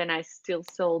 and then I still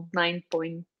sold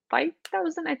 9.5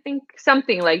 thousand, I think,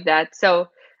 something like that. So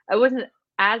I wasn't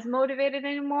as motivated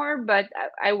anymore, but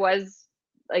I was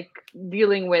like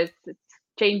dealing with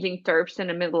changing turfs in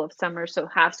the middle of summer. So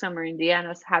half summer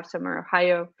Indiana, half summer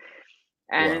Ohio.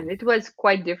 And it was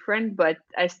quite different, but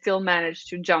I still managed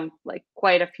to jump like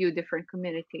quite a few different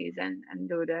communities and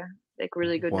do the like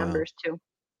really good numbers too.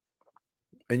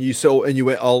 And you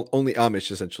went all only Amish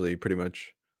essentially, pretty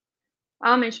much.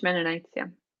 Amish Mennonites, yeah.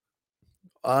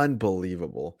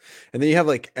 Unbelievable. And then you have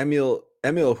like Emil,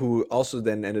 who also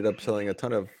then ended up selling a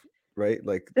ton of, right?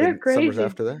 Like They're the summers crazy.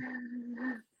 after that.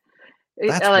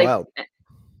 That's like, wild.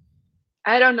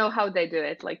 I don't know how they do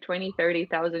it, like 20,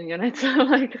 30,000 units.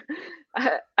 Like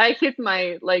I hit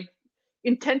my like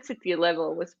intensity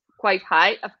level was quite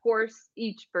high. Of course,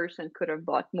 each person could have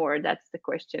bought more. That's the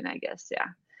question, I guess. Yeah.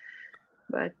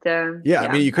 But yeah,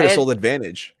 I mean, you could have sold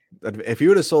Advantage. If you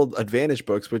would have sold Advantage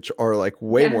books, which are like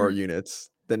way more units,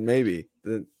 then maybe.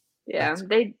 Yeah,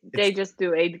 they just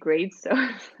do 8 grades, so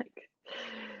it's like,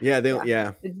 yeah,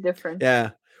 it's different.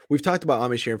 Yeah, we've talked about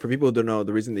Amish here, and for people who don't know,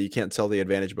 the reason that you can't sell the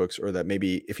Advantage books, or that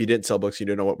maybe if you didn't sell books, you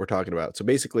don't know what we're talking about. So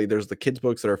basically, there's the kids'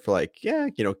 books that are for like,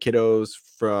 kiddos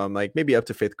from like maybe up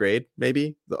to 5th grade,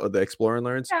 maybe the Explore and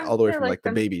Learns, all the way from like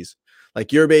the babies,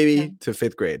 like your baby to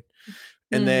 5th grade.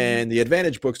 And then the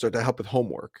Advantage books are to help with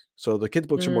homework. So the kids'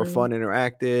 books are more fun,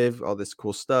 interactive, all this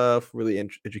cool stuff, really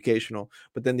educational.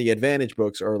 But then the Advantage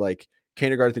books are like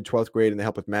kindergarten through 12th grade, and they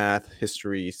help with math,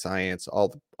 history, science, all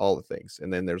the things.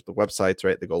 And then there's the websites,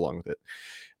 right, that go along with it.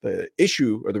 The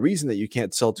issue, or the reason that you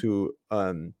can't sell to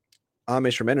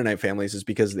Amish or Mennonite families, is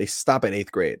because they stop at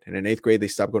 8th grade, and in 8th grade they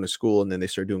stop going to school, and then they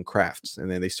start doing crafts,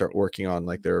 and then they start working on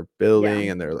like their building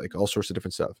and they're like all sorts of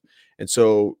different stuff. And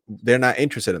so they're not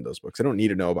interested in those books. They don't need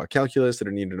to know about calculus. They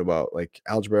don't need to know about like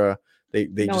algebra. They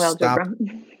just stop.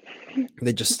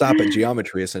 They just stop at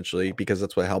geometry essentially, because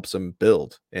that's what helps them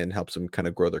build and helps them kind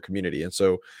of grow their community. And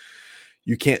so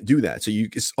you can't do that. So you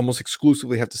almost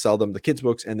exclusively have to sell them the kids'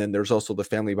 books. And then there's also the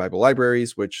family Bible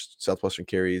libraries, which Southwestern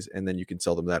carries, and then you can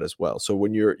sell them that as well. So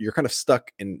when you're kind of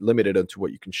stuck and limited onto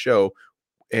what you can show,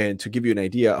 and to give you an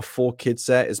idea, a full kid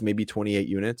set is maybe 28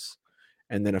 units.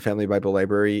 And then a family Bible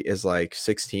library is like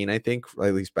 16, I think,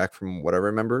 at least back from what I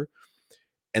remember.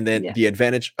 And then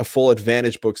a full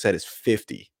Advantage book set is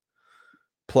 50,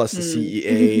 plus the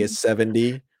CEA is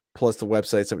 70, plus the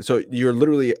website. So you're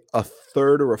literally a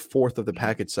third or a fourth of the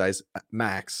package size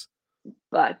max.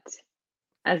 But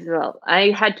as well,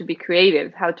 I had to be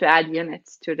creative how to add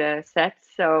units to the set.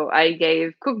 So I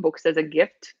gave cookbooks as a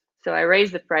gift. So I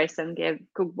raised the price and gave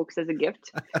cookbooks as a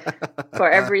gift.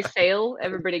 For every sale,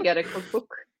 everybody got a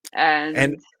cookbook.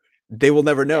 And they will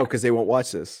never know, because they won't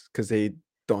watch this, because they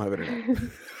don't have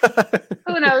internet.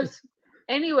 Who knows?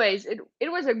 Anyways, it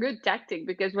was a good tactic,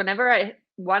 because whenever I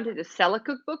wanted to sell a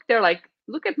cookbook, they're like,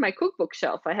 look at my cookbook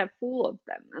shelf, I have full of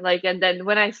them. And then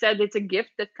when I said it's a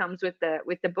gift that comes with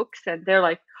the books, and they're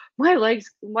like, my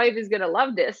wife is gonna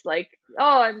love this. Like,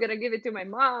 oh, I'm gonna give it to my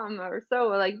mom or so.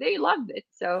 Like they loved it.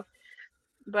 So,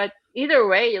 but either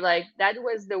way, like that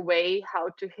was the way how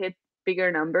to hit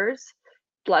bigger numbers.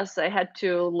 Plus, I had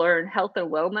to learn health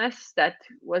and wellness that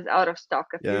was out of stock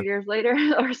a few Yeah. years later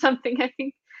or something, I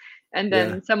think. And Yeah.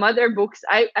 then some other books.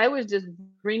 I was just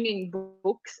bringing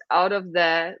books out of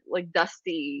the like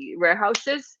dusty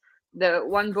warehouses. The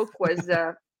one book was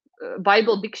a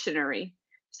Bible dictionary.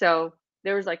 So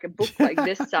there was like a book like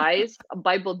this size, a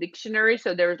Bible dictionary.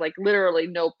 So there was like literally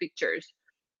no pictures,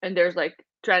 and there's like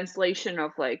translation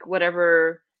of like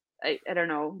whatever, I don't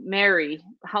know, Mary,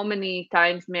 how many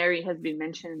times Mary has been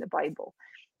mentioned in the Bible,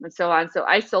 and so on. So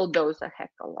I sold those a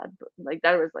heck a lot. Like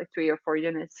that was like 3 or 4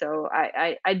 units. So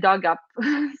I dug up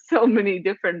so many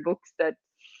different books that,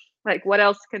 like, what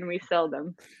else can we sell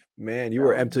them? Man, you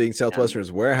were So emptying yeah.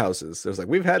 Southwestern's warehouses. It was like,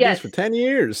 we've had these Yes. for 10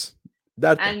 years.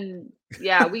 That And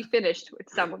yeah, we finished with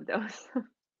some of those. Yeah.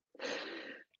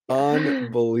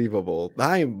 unbelievable.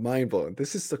 I am mind blown.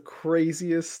 This is the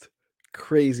craziest,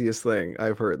 craziest thing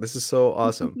I've heard. This is so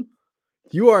awesome.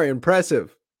 You are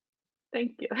impressive.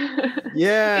 Thank you. It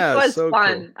Yeah, was so cool.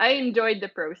 fun. I enjoyed the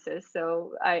process.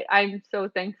 So I'm so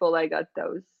thankful I got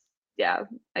those. Yeah,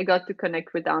 I got to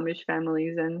connect with Amish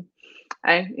families, and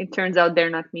it turns out they're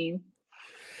not mean.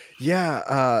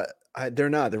 Yeah, they're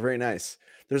not. They're very nice.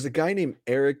 There's a guy named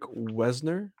Eric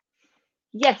Wesner.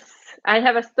 Yes, I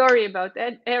have a story about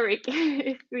Eric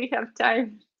if we have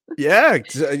time. Yeah,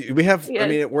 we have, I Yes.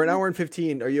 mean, we're an hour and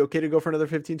 15. Are you okay to go for another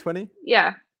 15, 20?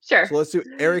 Yeah, sure. So let's do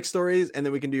Eric stories and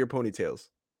then we can do your ponytails.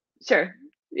 Sure.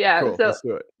 Yeah, Cool. so Let's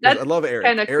do it. Because that I love Eric.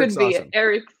 kind of Eric's could be awesome.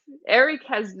 Eric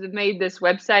has made this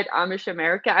website Amish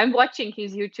America. I'm watching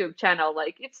his YouTube channel.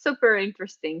 Like it's super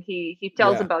interesting. He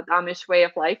tells Yeah. about Amish way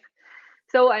of life.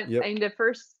 So I Yep. in the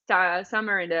first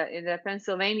summer in the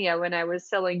Pennsylvania when I was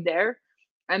selling there,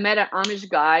 I met an Amish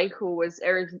guy who was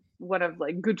Eric's one of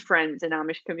like good friends in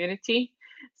Amish community.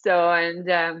 So and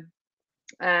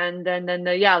then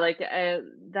yeah, like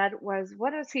that was,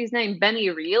 what is his name, Benny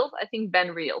Reel, I think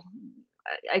Ben Reel.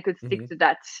 I could stick Hmm. to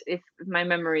that if my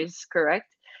memory is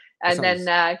correct. That And then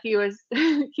sounds. he was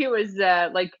he was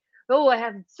like, oh, I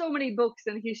have so many books,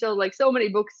 and he showed like so many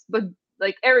books, but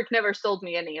like Eric never sold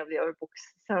me any of the other books.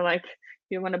 So like,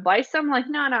 you want to buy some? Like,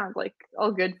 no, like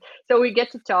all good. So we get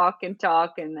to talk and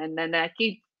talk, and then I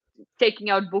keep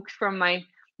taking out books from my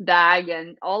bag,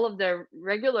 and all of the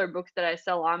regular books that I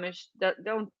sell Amish that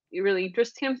don't really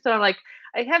interest him. So I'm like,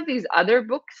 I have these other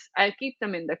books. I keep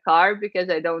them in the car because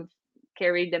I don't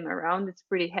carry them around. It's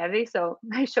pretty heavy. So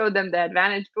I showed them the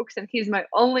Advantage books, and he's my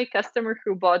only customer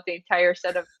who bought the entire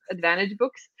set of Advantage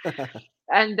books.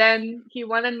 And then he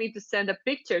wanted me to send a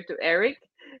picture to Eric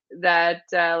that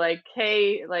like,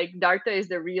 hey, like Darta is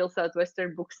the real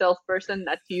Southwestern book salesperson,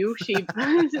 not you. She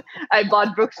I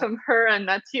bought books from her and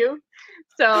not you.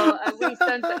 So we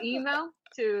sent the email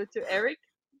to Eric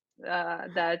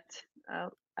that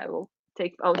I will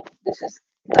take. Oh, this is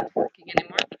not working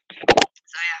anymore.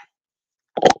 So yeah,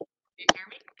 you hear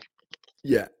me?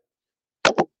 Yeah.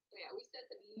 Yeah, we sent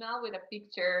an email with a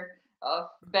picture of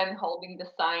Ben holding the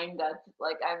sign that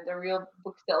like I'm the real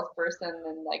book salesperson,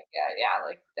 and like yeah,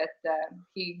 like that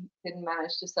he didn't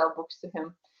manage to sell books to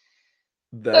him.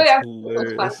 So That's yeah, it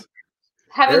was fun. hilarious.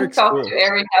 Haven't Eric's talked cool. to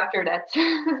Eric after that,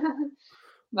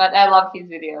 but I love his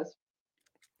videos.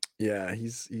 Yeah,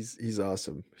 he's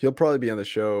awesome. He'll probably be on the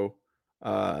show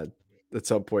uh at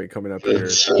some point coming up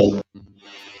here.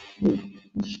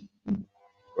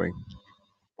 Going.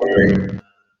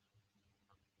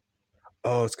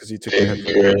 Oh, it's because you took your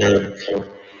headphones off.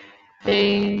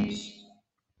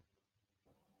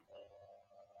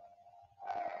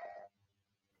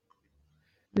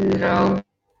 No.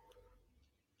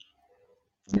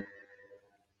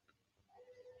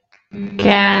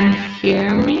 Can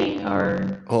hear me,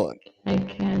 or Hold I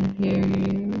can hear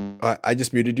you. on. I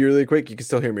just muted you really quick. You can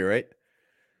still hear me, right?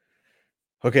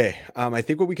 Okay. I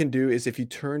think what we can do is if you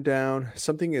turn down,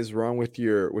 something is wrong with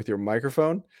your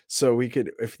microphone. So we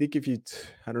could, if you,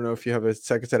 I don't know if you have a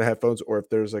second set of headphones or if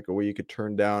there's like a way you could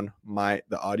turn down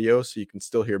the audio so you can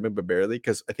still hear me but barely,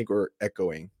 because I think we're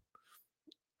echoing.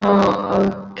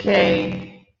 Oh,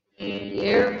 okay.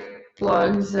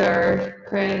 Earplugs are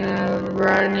kind of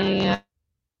running out.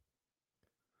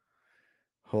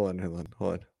 Hold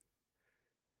on.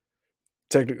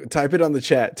 Type it on the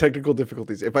chat. Technical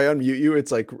difficulties. If I unmute you,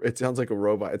 it's like it sounds like a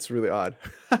robot. It's really odd.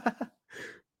 I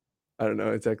don't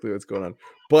know exactly what's going on.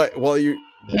 But while you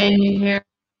Can you hear?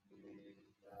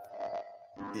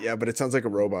 Yeah, but it sounds like a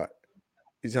robot.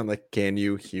 You sound like, can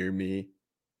you hear me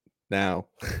now?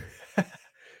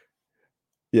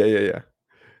 Yeah.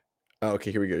 Oh,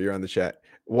 okay, here we go. You're on the chat.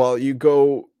 while you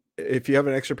go, if you have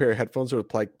an extra pair of headphones or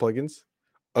plugins,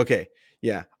 okay,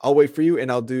 yeah, I'll wait for you, and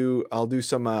I'll do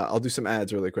some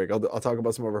ads really quick. I'll talk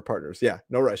about some of our partners. Yeah,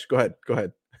 no rush. Go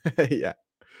ahead. Yeah.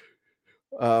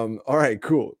 All right,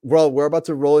 cool. Well, we're about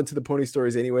to roll into the pony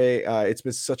stories anyway. It's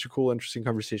been such a cool, interesting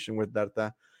conversation with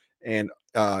Darta, and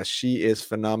she is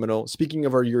phenomenal. Speaking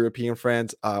of our European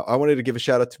friends, I wanted to give a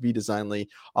shout out to Be Designly,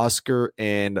 Oscar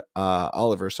and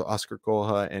Oliver. So Oscar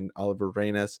Koha and Oliver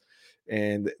Reynes,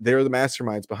 and they're the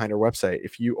masterminds behind our website.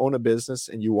 If you own a business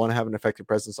and you want to have an effective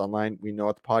presence online, we know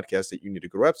at the podcast that you need a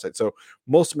good website. So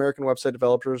most American website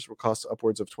developers will cost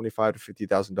upwards of $25,000 to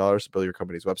 $50,000 to build your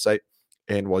company's website.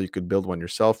 And while you could build one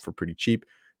yourself for pretty cheap,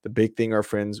 the big thing our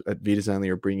friends at Videsignly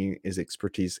are bringing is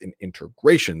expertise in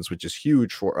integrations, which is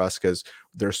huge for us because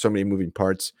there's so many moving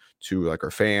parts to like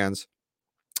our fans,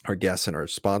 our guests, and our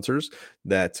sponsors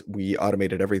that we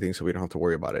automated everything so we don't have to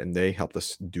worry about it. And they helped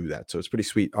us do that. So it's pretty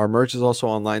sweet. Our merch is also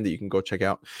online that you can go check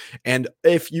out. And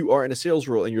if you are in a sales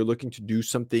role and you're looking to do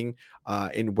something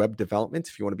in web development,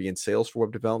 if you want to be in sales for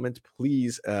web development,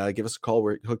 please give us a call.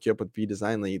 We'll hook you up with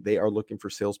Videsignly. They are looking for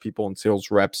salespeople and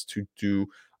sales reps to do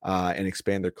and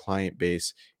expand their client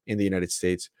base in the United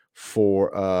States for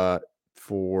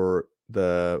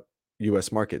the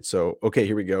US market. So, okay,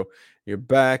 here we go. You're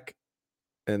back.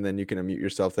 And then you can unmute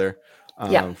yourself there.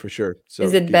 Yeah, for sure. So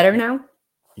is it better now?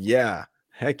 Yeah,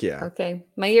 heck yeah. Okay,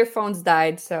 my earphones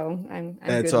died, so I'm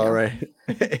That's good all now. right.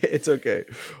 It's okay.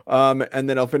 And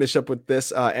then I'll finish up with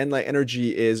this. Enlight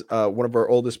Energy is one of our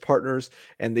oldest partners,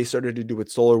 and they started to do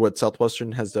with solar what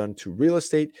Southwestern has done to real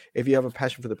estate. If you have a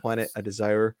passion for the planet, a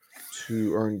desire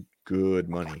to earn good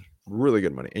money, really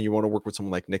good money, and you want to work with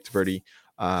someone like Nick Taverdi,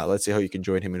 let's see how you can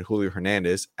join him and Julio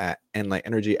Hernandez at Enlight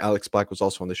Energy. Alex Black was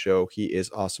also on the show. He is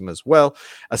awesome as well.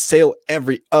 A sale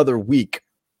every other week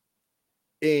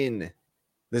in...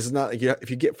 This is not, if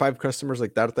you get 5 customers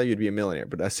like Darta, you'd be a millionaire.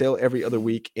 But a sale every other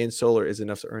week in solar is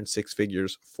enough to earn 6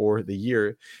 figures for the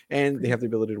year. And they have the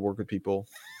ability to work with people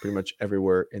pretty much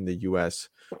everywhere in the US.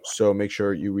 So make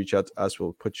sure you reach out to us.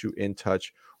 We'll put you in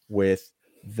touch with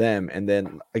them. And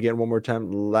then again, one more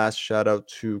time, last shout out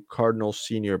to Cardinal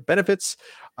Senior Benefits.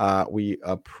 We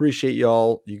appreciate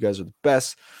y'all. You guys are the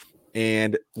best.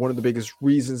 And one of the biggest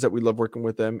reasons that we love working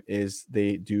with them is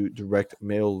they do direct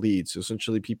mail leads. So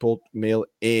essentially people mail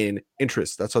in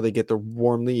interest. That's how they get their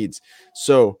warm leads.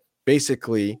 So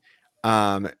basically,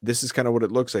 this is kind of what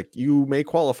it looks like. You may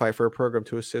qualify for a program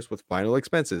to assist with final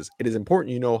expenses. It is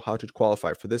important you know how to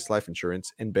qualify for this life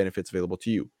insurance and benefits available to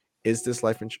you. Is this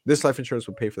life insurance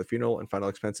will pay for the funeral and final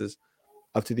expenses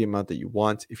up to the amount that you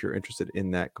want. If you're interested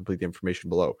in that, complete the information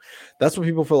below. That's what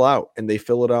people fill out, and they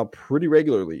fill it out pretty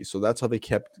regularly. So that's how they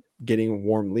kept getting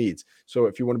warm leads. So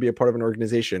if you want to be a part of an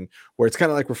organization where it's kind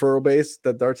of like referral based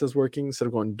that Darts is working, instead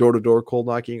of going door to door cold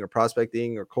knocking or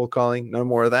prospecting or cold calling, no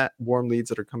more of that. Warm leads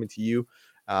that are coming to you.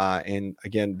 And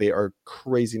again, they are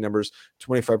crazy numbers.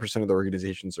 25% of the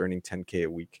organizations earning 10K a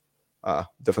week.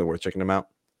 Definitely worth checking them out.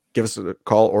 Give us a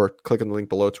call or click on the link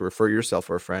below to refer yourself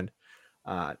or a friend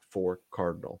for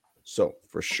Cardinal. So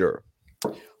for sure.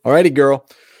 Alrighty, girl.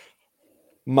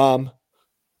 Mom,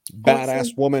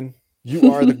 badass woman.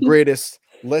 You are the greatest.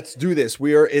 Let's do this.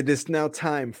 It is now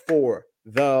time for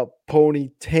the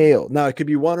ponytail. Now it could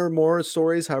be one or more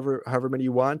stories, however many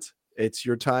you want. It's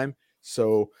your time.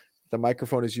 So the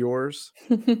microphone is yours.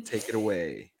 Take it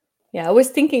away. Yeah, I was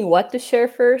thinking what to share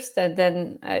first, and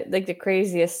then like the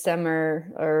craziest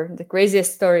summer or the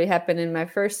craziest story happened in my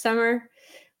first summer.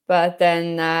 But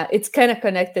then it's kind of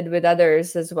connected with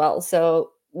others as well.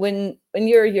 So when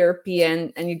you're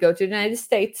European and you go to the United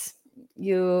States,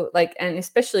 you like, and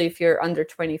especially if you're under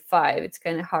 25, it's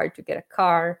kind of hard to get a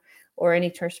car or any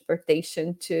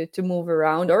transportation to move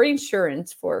around, or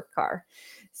insurance for a car.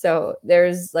 So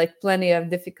there's like plenty of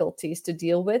difficulties to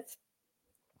deal with.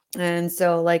 And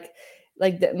so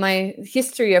my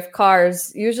history of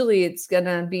cars, usually it's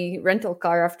gonna be rental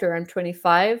car after I'm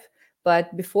 25.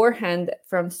 But beforehand,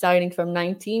 starting from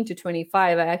 19 to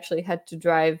 25, I actually had to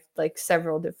drive like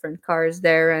several different cars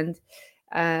there. And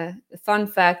fun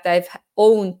fact, I've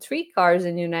owned 3 cars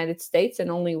in the United States and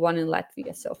only 1 in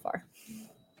Latvia so far.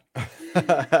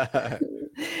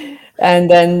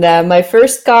 And then my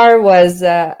first car was,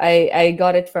 I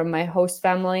got it from my host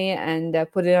family and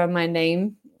put it on my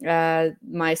name.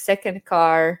 My second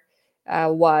car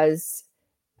was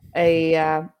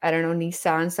I don't know,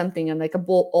 Nissan, something, and like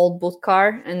old boat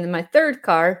car. And then my third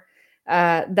car,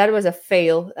 that was a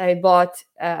fail. I bought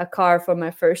a car for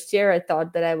my first year. I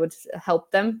thought that I would help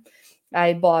them.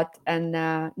 I bought an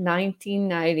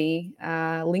 1990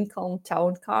 Lincoln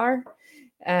Town car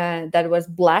that was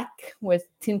black with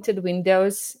tinted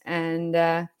windows, and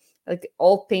like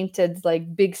all painted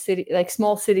like big city, like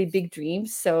small city, big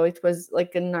dreams. So it was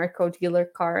like a narco dealer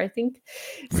car, I think.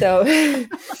 So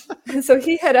so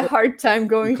he had a hard time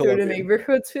going through the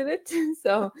neighborhoods with it.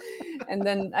 So, and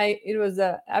then it was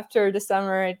after the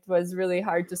summer, it was really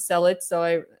hard to sell it. So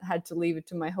I had to leave it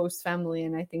to my host family.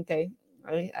 And I think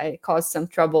I caused some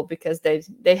trouble because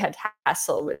they had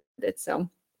hassle with it. So,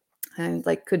 and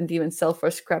like couldn't even sell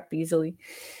for scrap easily.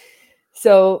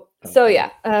 So yeah,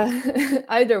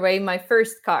 either way, my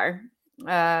first car,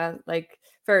 car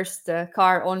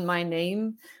on my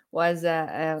name was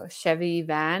a Chevy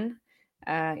van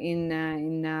in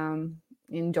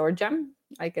Georgia,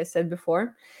 like I said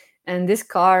before. And this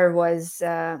car was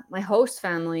my host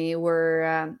family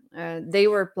they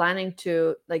were planning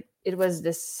to, like, it was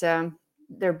this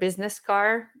their business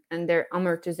car, and their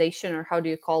amortization, or how do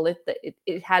you call it, that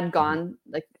it had gone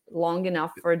like long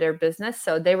enough for their business.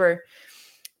 So they were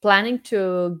planning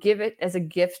to give it as a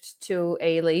gift to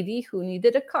a lady who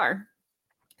needed a car.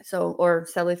 So, or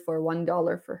sell it for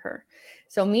 $1 for her.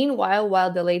 So meanwhile,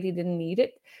 while the lady didn't need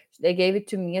it, they gave it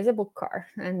to me as a book car,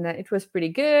 and it was pretty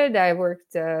good. I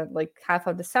worked like half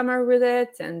of the summer with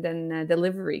it, and then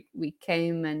delivery week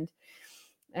came,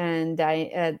 and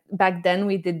I back then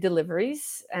we did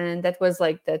deliveries, and that was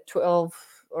like the 12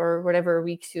 or whatever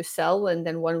weeks you sell, and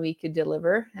then 1 week you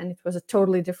deliver. And it was a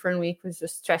totally different week. It was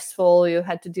just stressful. You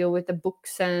had to deal with the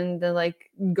books and then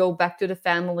like go back to the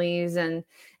families and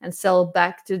sell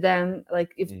back to them.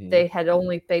 Like if they had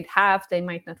only paid half, they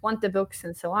might not want the books,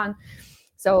 and so on.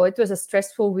 So it was a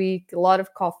stressful week, a lot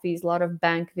of coffees, a lot of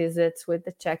bank visits with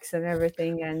the checks and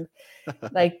everything. And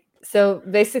like, so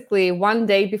basically 1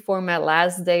 day before my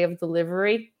last day of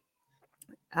delivery,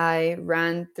 I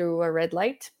ran through a red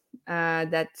light.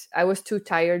 That I was too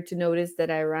tired to notice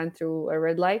that I ran through a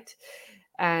red light.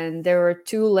 And there were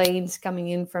 2 lanes coming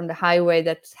in from the highway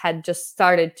that had just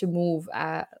started to move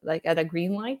like at a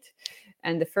green light.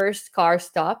 And the first car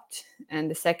stopped, and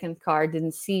the second car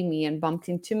didn't see me and bumped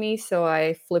into me. So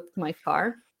I flipped my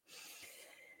car.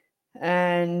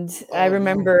 And I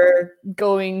remember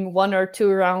going 1 or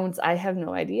 2 rounds. I have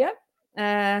no idea.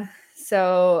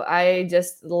 So I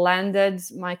just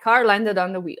my car landed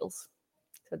on the wheels.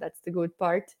 So that's the good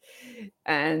part.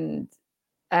 And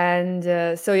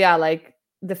so yeah, like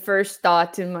the first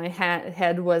thought in my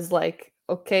head was like,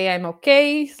 okay, I'm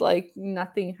okay. It's like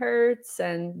nothing hurts,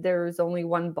 and there was only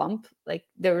 1 bump. Like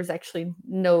there was actually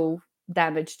no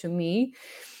damage to me.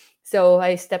 So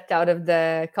I stepped out of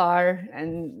the car,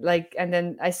 and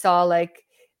then I saw like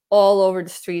all over the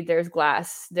street there's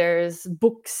glass, there's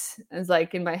books. It's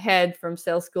like in my head from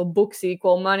sales school, books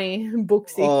equal money,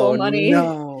 books equal money.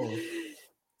 No.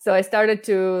 So I started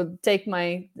to take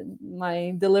my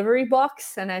delivery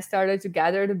box, and I started to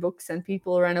gather the books, and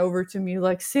people ran over to me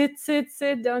like, sit,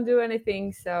 don't do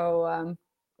anything. So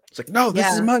it's like, no,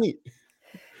 this is money.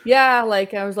 Yeah,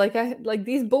 like I was like,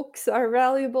 these books are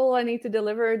valuable. I need to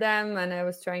deliver them, and I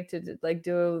was trying to like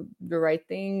do the right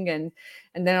thing, and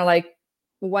then like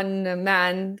one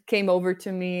man came over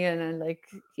to me, and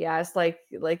he asked like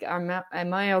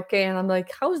am I okay? And I'm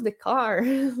like, how's the car?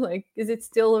 Like, is it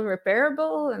still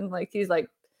repairable? And like he's like,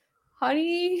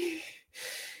 honey,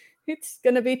 it's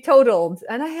gonna be totaled.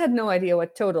 And I had no idea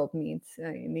what totaled means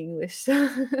in English.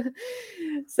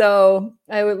 So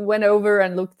I went over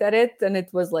and looked at it, and it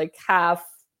was like half,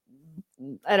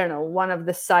 I don't know, one of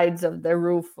the sides of the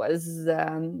roof was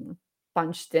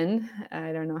punched in.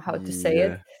 I don't know how to say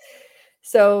it.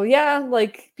 So yeah,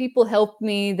 like people helped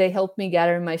me. They helped me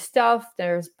gather my stuff.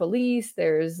 There's police.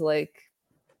 There's like,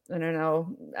 I don't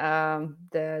know,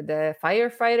 the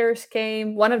firefighters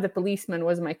came. One of the policemen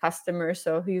was my customer,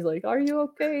 so he's like, "Are you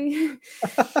okay?"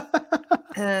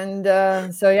 And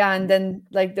so yeah, and then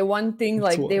like the one thing,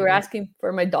 like they were asking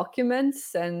for my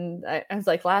documents, and I was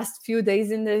like, last few days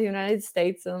in the United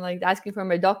States, and like asking for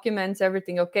my documents,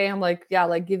 everything okay? I'm like, yeah,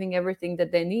 like giving everything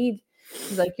that they need.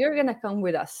 He's like, you're gonna come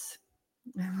with us.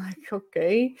 I'm like,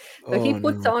 okay. So he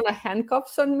puts on a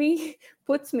handcuffs on me,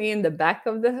 puts me in the back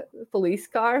of the police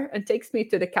car, and takes me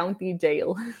to the county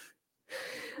jail.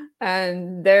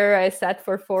 And there I sat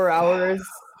for 4 hours.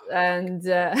 And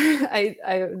I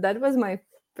that was my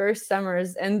first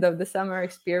summer's end of the summer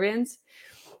experience.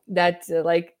 That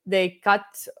like they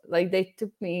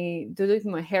took me to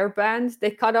my hairband.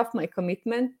 They cut off my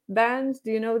commitment band.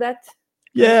 Do you know that?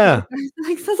 Yeah.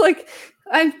 So like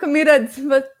I'm committed,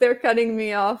 but they're cutting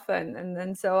me off,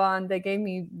 and so on. They gave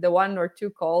me the 1 or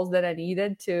 2 calls that I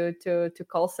needed to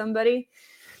call somebody.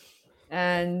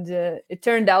 And it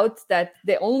turned out that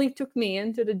they only took me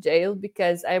into the jail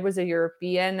because I was a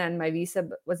European and my visa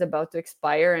was about to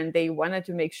expire, and they wanted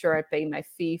to make sure I pay my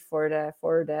fee for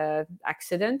the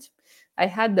accident. I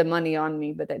had the money on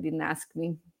me, but they didn't ask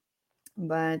me.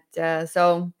 But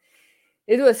so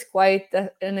it was quite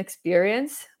an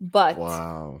experience. But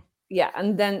Wow. yeah,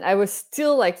 and then I was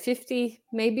still like 50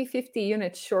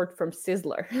 units short from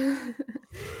Sizzler.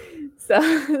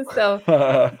 so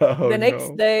Oh the next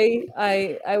no. day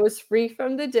I was free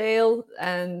from the jail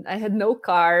and I had no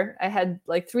car. I had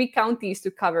like 3 counties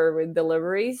to cover with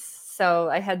deliveries, so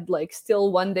I had like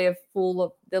still one day of full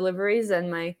of deliveries, and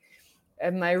my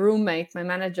roommate, my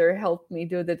manager, helped me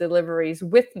do the deliveries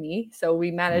with me, so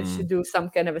we managed to do some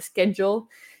kind of a schedule,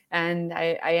 and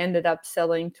I ended up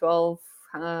selling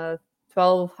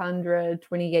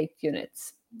 1,228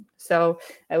 units. So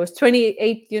I was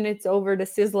 28 units over the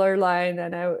Sizzler line,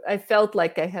 and I felt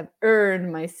like I have earned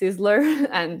my Sizzler.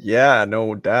 And Yeah,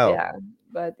 no doubt. yeah,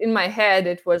 but in my head,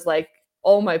 it was like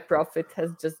all my profit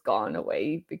has just gone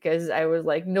away, because I was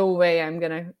like, no way I'm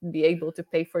going to be able to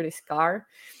pay for this car.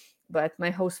 But my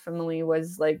host family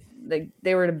was like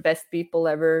they were the best people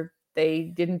ever. They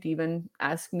didn't even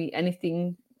ask me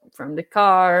anything from the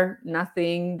car,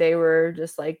 nothing. They were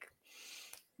just like,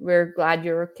 we're glad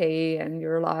you're okay and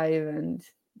you're alive. And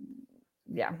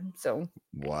yeah, so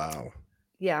Wow.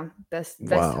 yeah, best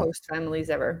Wow. host families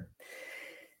ever.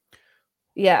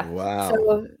 Yeah. Wow.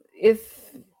 So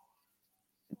if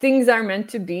things are meant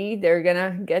to be, they're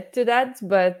gonna get to that,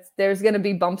 but there's gonna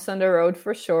be bumps on the road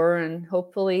for sure, and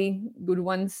hopefully good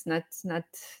ones, not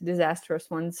disastrous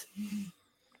ones.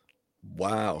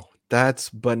 Wow. That's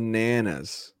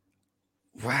bananas.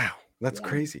 Wow. That's Yeah.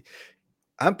 crazy.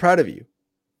 I'm proud of you.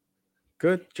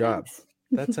 Good job. Thanks.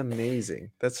 That's amazing.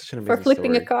 That's such an For amazing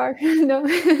flipping a story. car. No.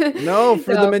 No,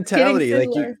 for the No, kidding, mentality. Like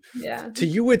Sizzler. Yeah. to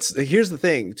you, here's the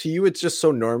thing. To you, it's just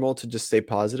so normal to just stay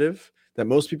positive that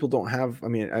most people don't have. I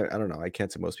mean, I don't know. I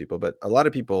can't say most people, but a lot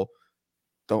of people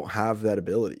don't have that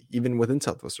ability, even within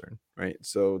Southwestern, right?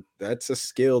 So that's a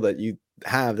skill that you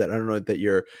have that I don't know that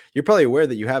you're probably aware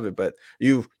that you have it, but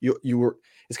you were.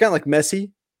 It's kind of like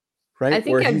Messi, I right?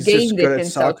 Where think I've he's just gained good it at in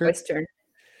soccer. Southwestern.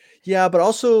 Yeah, but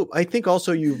also I think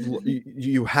also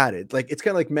you had it. Like it's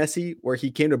kind of like Messi, where he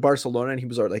came to Barcelona and he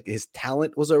was like his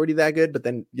talent was already that good, but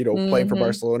then playing for Mm-hmm.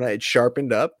 Barcelona, it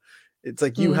sharpened up. It's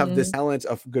like you have this Mm-hmm. talent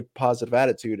of good positive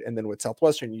attitude, and then with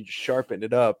Southwestern, you just sharpened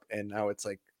it up, and now it's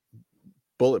like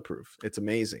bulletproof. It's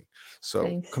amazing. So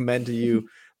Thanks. commend to you,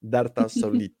 Darta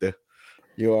Solite.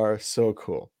 You are so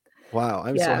cool. Wow,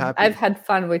 I'm so happy. I've had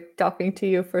fun with talking to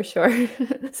you for sure.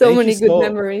 So Thank many you good so-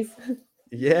 memories.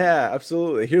 Yeah,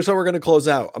 absolutely. Here's how we're going to close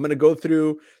out. I'm going to go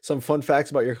through some fun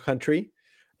facts about your country,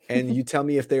 and you tell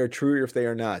me if they are true or if they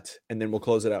are not, and then we'll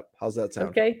close it up. How's that sound?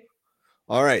 Okay.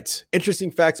 All right.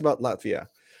 Interesting facts about Latvia.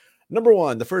 Number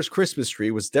 1, the first Christmas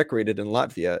tree was decorated in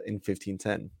Latvia in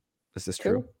 1510. Is this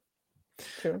true?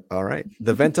 True. All right.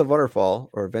 The Venta waterfall,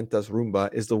 or Ventas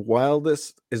Rumba, is the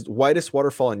widest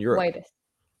waterfall in Europe. Widest.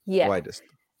 Yeah. Widest.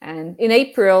 And in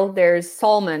April, there's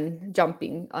salmon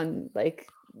jumping on like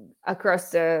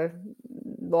across the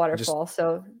waterfall.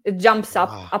 So it jumps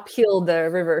uphill the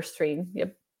river stream.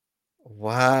 Yep.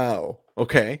 Wow.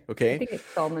 Okay. I think it's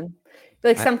salmon.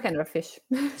 Like some kind of a fish.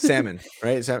 Salmon,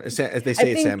 right? They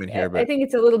say it's salmon here, but I think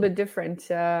it's a little bit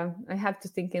different. I have to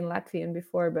think in Latvian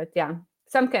before, but yeah,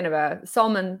 some kind of a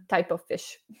salmon type of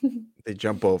fish. They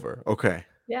jump over. Okay.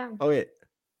 Yeah. Oh, wait.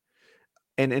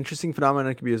 An interesting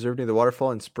phenomenon can be observed near the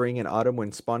waterfall in spring and autumn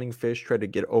when spawning fish try to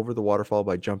get over the waterfall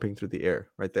by jumping through the air.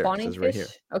 Right there. Spawning It says fish? right here.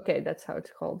 Okay, that's how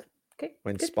it's called. Okay.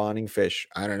 When good. spawning fish.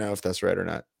 I don't know if that's right or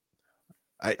not.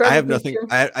 I Probably have nothing. true.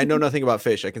 I know nothing about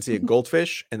fish. I can see a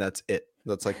goldfish, and that's it.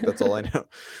 That's all I know.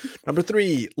 Number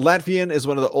 3, Latvian is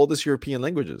one of the oldest European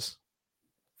languages.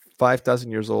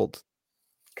 5,000 years old.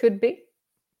 Could be.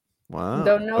 Wow.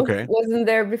 Don't know. Okay. Wasn't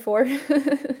there before.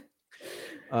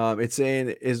 It's saying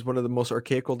it is one of the most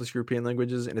archaic oldest European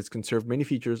languages, and it's conserved many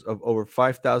features of over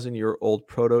 5,000-year-old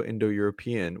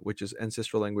Proto-Indo-European, which is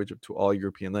ancestral language to all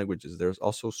European languages. There's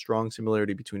also strong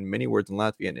similarity between many words in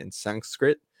Latvian and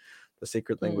Sanskrit, the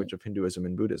sacred language of Hinduism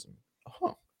and Buddhism.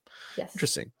 Oh, yes.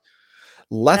 Interesting.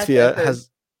 Latvia has,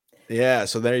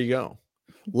 so there you go.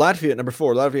 Latvia, number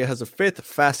 4, Latvia has the 5th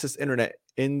fastest internet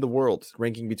in the world,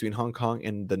 ranking between Hong Kong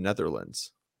and the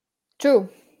Netherlands. True.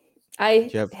 I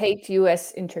hate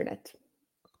US internet.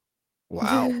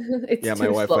 Wow. It's my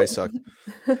too Wi-Fi slow.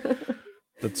 sucked.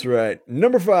 That's right.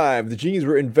 Number 5, the jeans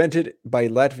were invented by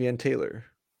Latvian tailor.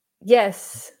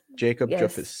 Yes. Jacob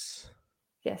Juffis.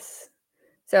 Yes.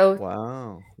 So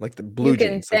wow, like the blue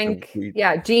jeans. You can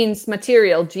thank jeans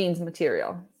material.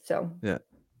 So yeah.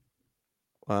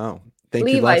 Wow. Thank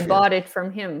you, Levi Latvia. bought it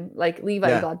from him. Like Levi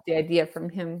Yeah. got the idea from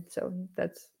him. So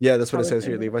that's That's what how it says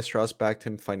here. ended. Levi Strauss backed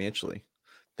him financially.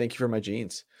 Thank you for my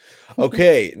genes.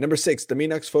 Okay, number 6, the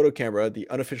Minox photo camera, the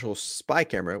unofficial spy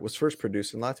camera, was first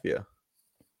produced in Latvia.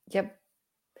 Yep.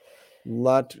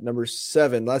 Number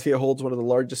 7, Latvia holds one of the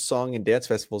largest song and dance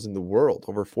festivals in the world,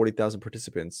 over 40,000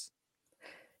 participants.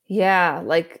 Yeah,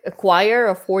 like a choir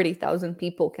of 40,000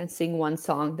 people can sing one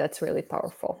song. That's really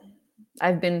powerful.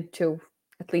 I've been to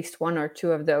at least one or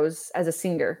two of those as a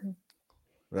singer.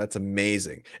 That's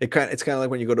amazing. It's kind of like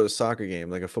when you go to a soccer game,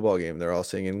 like a football game, they're all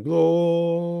singing "Glory."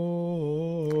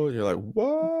 You're like,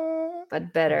 what?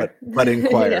 But better. But in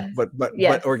choir, Yes. but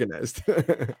Yes. organized.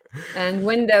 And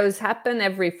when those happen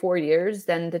every 4 years,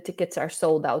 then the tickets are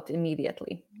sold out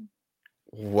immediately.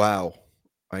 Wow.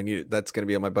 That's going to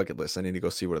be on my bucket list. I need to go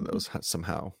see one of those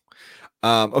somehow.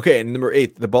 Okay, and number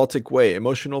 8, the Baltic Way,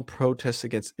 emotional protests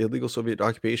against illegal Soviet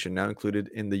occupation, now included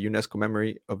in the UNESCO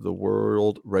Memory of the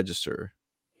World Register.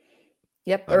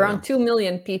 Yep, I don't around know. 2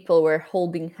 million people were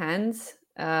holding hands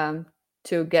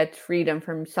to get freedom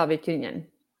from Soviet Union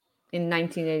in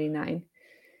 1989.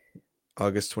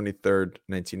 August 23rd,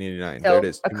 1989. So There it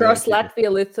is. 2 million across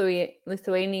people. Latvia,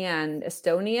 Lithuania, and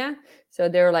Estonia. So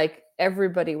they're like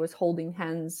everybody was holding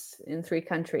hands in 3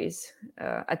 countries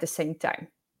at the same time.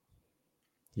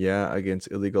 Yeah,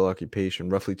 against illegal occupation.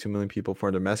 Roughly 2 million people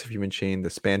formed a massive human chain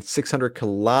that spanned 600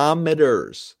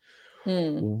 kilometers.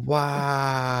 Wow.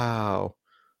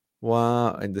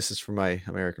 Wow. And this is for my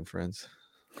American friends.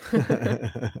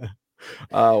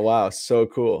 Oh, wow. So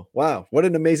cool. Wow. What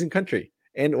an amazing country.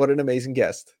 And what an amazing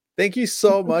guest. Thank you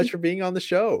so much for being on the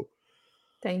show.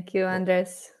 Thank you,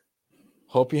 Andres.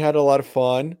 Hope you had a lot of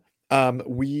fun.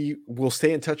 We will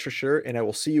stay in touch for sure. And I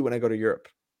will see you when I go to Europe,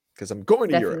 because I'm going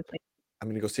to Europe. Definitely. I'm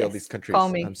going to go see all these countries. Call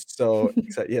me. I'm so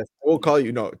excited. Yes, I will call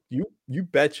you. No, you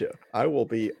betcha. I will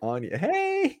be on you.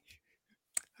 Hey,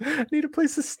 I need a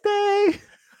place to stay.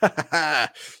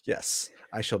 Yes,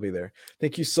 I shall be there.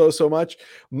 Thank you so much.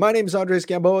 My name is Andres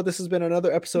Gamboa. This has been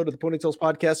another episode of the Ponytails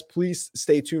Podcast. Please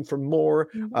stay tuned for more.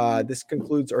 This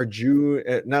concludes our June,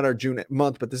 not our June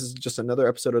month, but this is just another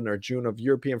episode in our June of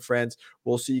European Friends.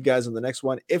 We'll see you guys on the next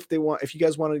one. If you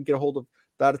guys want to get a hold of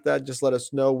that, just let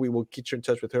us know. We will get you in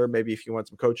touch with her. Maybe if you want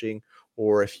some coaching,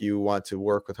 or if you want to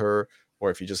work with her,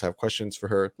 or if you just have questions for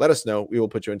her, let us know. We will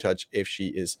put you in touch if she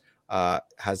is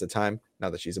has the time. Now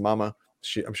that she's a mama,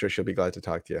 I'm sure she'll be glad to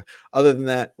talk to you. Other than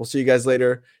that, we'll see you guys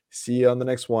later. See you on the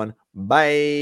next one. Bye.